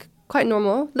felt like quite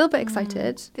normal, a little bit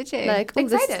excited. Did you? Like,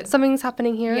 excited? Something's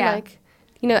happening here. Yeah. Like,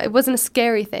 you know, it wasn't a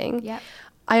scary thing. Yeah.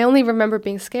 I only remember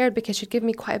being scared because she'd give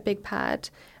me quite a big pad.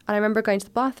 And I remember going to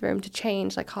the bathroom to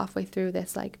change like halfway through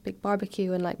this like big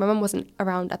barbecue. And like my mum wasn't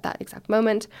around at that exact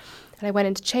moment. And I went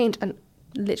in to change and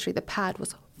literally the pad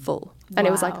was full. And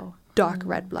it was like dark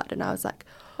red blood. And I was like,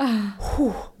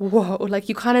 whoa. Like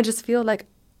you kind of just feel like,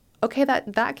 okay,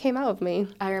 that came out of me.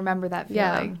 I remember that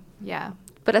feeling. Yeah.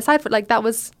 But aside from like that,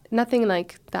 was nothing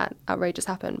like that outrageous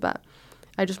happened. But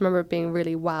I just remember being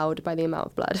really wowed by the amount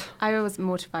of blood. I was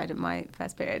mortified at my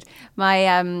first period. I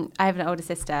have an older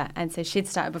sister, and so she'd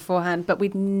started beforehand, but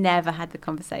we'd never had the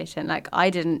conversation. Like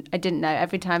I didn't know.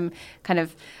 Every time, kind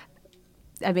of,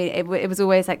 I mean, it was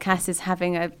always like Cass is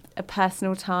having a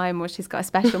personal time, or she's got a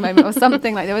special moment or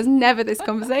something. Like there was never this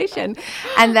conversation.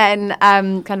 And then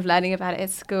kind of learning about it at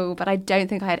school, but I don't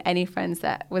think I had any friends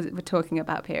that were talking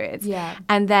about periods. Yeah.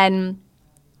 And then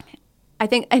I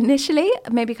think initially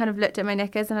maybe kind of looked at my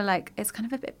knickers and are like, it's kind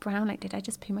of a bit brown. Like, did I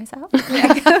just poo myself?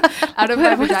 Like, out of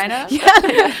my vagina?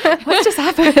 Yeah. Like, what's just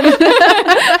happened?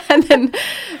 And then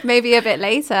maybe a bit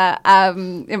later,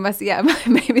 it must,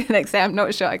 maybe the next day, I'm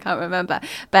not sure, I can't remember.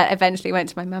 But eventually went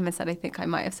to my mum and said, I think I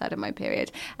might have started my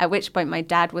period. At which point my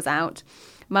dad was out.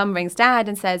 Mum rings Dad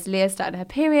and says, Leah started her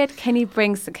period. Can you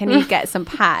get some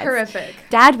pads? Horrific.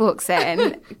 Dad walks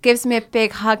in, gives me a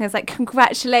big hug and is like,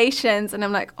 congratulations. And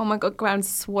I'm like, oh my God, ground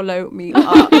swallow me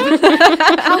up.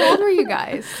 How old were you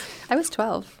guys? I was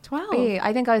 12. 12?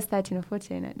 I think I was 13 or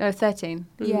 14. No, 13.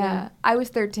 Yeah. I was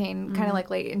 13, kind of like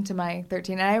late into my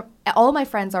 13. And all my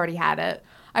friends already had it.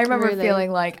 I remember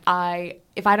feeling like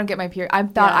if I don't get my period, I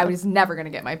thought I was never going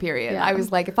to get my period. Yeah. I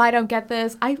was like, if I don't get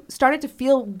this, I started to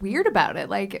feel weird about it.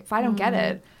 Like, if I don't get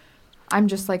it, I'm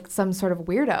just like some sort of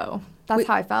weirdo. That's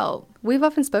how I felt. We've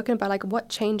often spoken about like what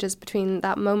changes between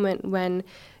that moment when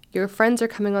your friends are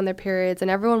coming on their periods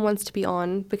and everyone wants to be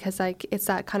on because like it's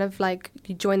that kind of like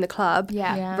you join the club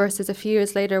versus a few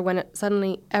years later when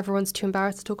suddenly everyone's too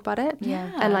embarrassed to talk about it.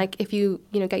 Yeah. And like if you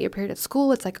get your period at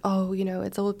school, it's like, oh,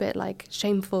 it's all a bit like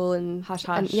shameful and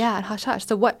hush-hush. And hush-hush.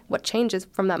 So what changes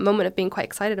from that moment of being quite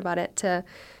excited about it to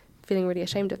feeling really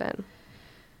ashamed of it?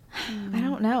 I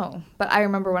don't know. But I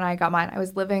remember when I got mine, I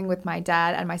was living with my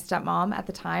dad and my stepmom at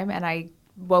the time, and I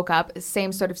woke up,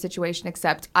 same sort of situation,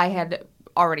 except I had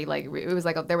already like it was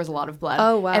like there was a lot of blood.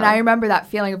 Oh wow. And I remember that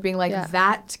feeling of being like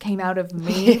that came out of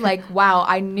me. Like wow,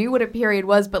 I knew what a period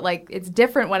was, but like it's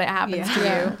different when it happens to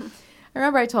you. I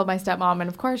remember I told my stepmom, and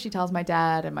of course she tells my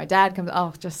dad, and my dad comes,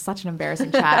 just such an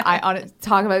embarrassing chat.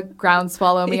 Talk about ground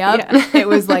swallow me up. It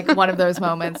was like one of those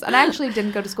moments. And I actually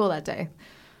didn't go to school that day.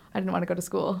 I didn't want to go to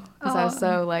school because I was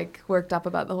so like worked up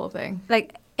about the whole thing.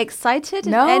 Like excited?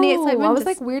 No, any excitement? I was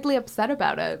like weirdly upset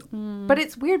about it. But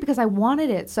it's weird because I wanted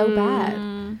it so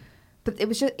bad. But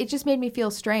it just made me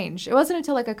feel strange. It wasn't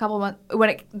until like a couple months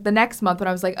the next month when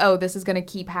I was like, oh, this is gonna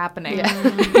keep happening.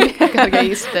 I gotta get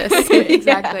used to this.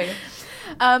 Exactly.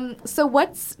 So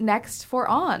what's next for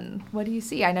On? What do you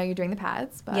see? I know you're doing the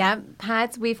pads. But yeah,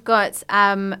 pads. We've got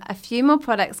a few more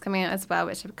products coming out as well,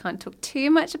 which I can't talk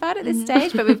too much about at this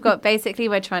stage. But we've got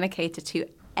we're trying to cater to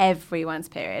everyone's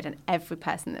period and every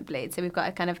person that bleeds. So we've got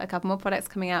a couple more products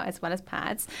coming out as well as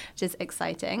pads, which is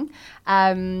exciting.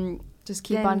 Just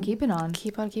keep on keeping on.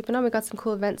 Keep on keeping on. We've got some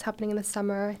cool events happening in the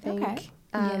summer, I think.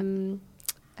 Okay.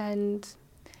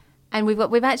 And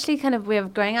we've actually we're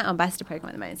growing out our ambassador program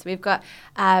at the moment. So we've got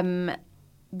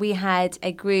we had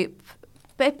a group.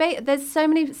 But there's so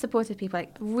many supportive people,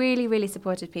 like really, really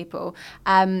supportive people,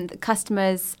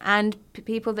 customers and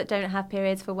people that don't have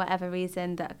periods for whatever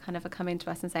reason that kind of are coming to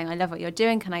us and saying, I love what you're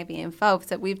doing, can I be involved?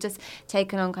 So we've just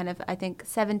taken on I think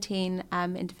 17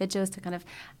 individuals to kind of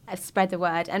spread the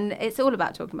word. And it's all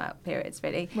about talking about periods,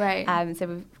 really. Right. So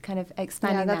we've kind of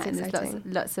expanding that's that. And exciting.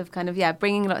 there's lots of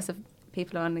bringing lots of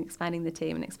people on expanding the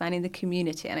team and expanding the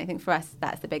community. And I think for us,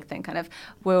 that's the big thing. Kind of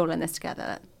we're all in this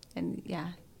together. And yeah.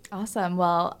 Awesome.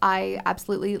 Well, I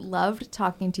absolutely loved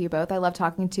talking to you both. I love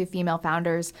talking to female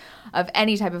founders of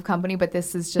any type of company, but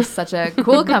this is just such a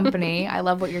cool company. I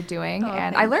love what you're doing.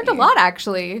 And I learned a lot,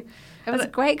 actually. It was a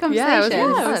great conversation.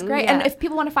 It was great. Yeah. And if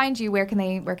people want to find you, where can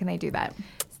they do that?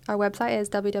 Our website is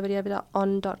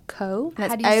www.ohne.co. That's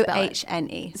How do you spell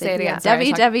OHNE. Say it again.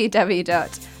 www.ohne.co.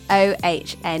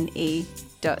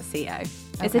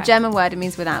 It's a German word. It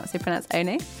means without, so pronounce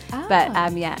Ohne. Oh. But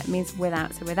it means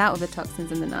without. So without all the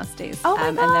toxins and the nasties. Oh my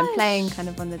and then playing kind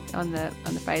of on the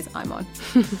phrase I'm on.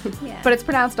 But it's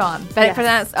pronounced on. But it's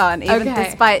pronounced on, even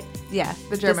despite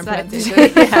the German pronunciation.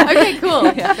 Okay, cool.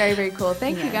 Very, very cool.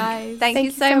 Thank you guys. Thank you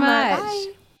so much.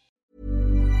 Bye.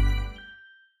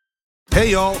 Hey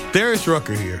y'all, Darius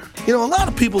Rucker here. A lot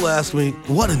of people ask me,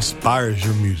 what inspires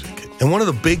your music? And one of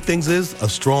the big things is a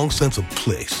strong sense of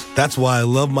place. That's why I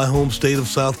love my home state of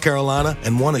South Carolina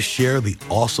and want to share the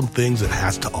awesome things it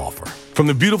has to offer. From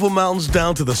the beautiful mountains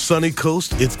down to the sunny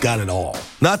coast, it's got it all.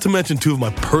 Not to mention two of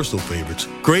my personal favorites,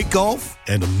 great golf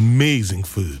and amazing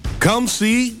food. Come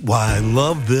see why I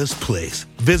love this place.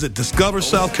 Visit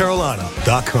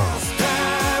discoversouthcarolina.com.